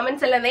നിങ്ങൾ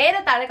കമന്റ്സ് എല്ലാം നേരെ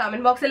താഴെ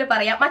കമന്റ് ബോക്സിൽ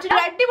പറയാം. മറ്റൊരു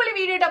അടിപൊളി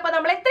വീഡിയോ ഇട്ട് അപ്പൊ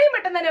നമ്മൾ എത്രയും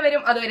പെട്ടെന്ന് തന്നെ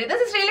വരും. അതുവരെ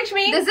this is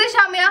Sreelakshmi, this is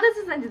Shamiya, this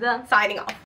is Sanjitha, signing off.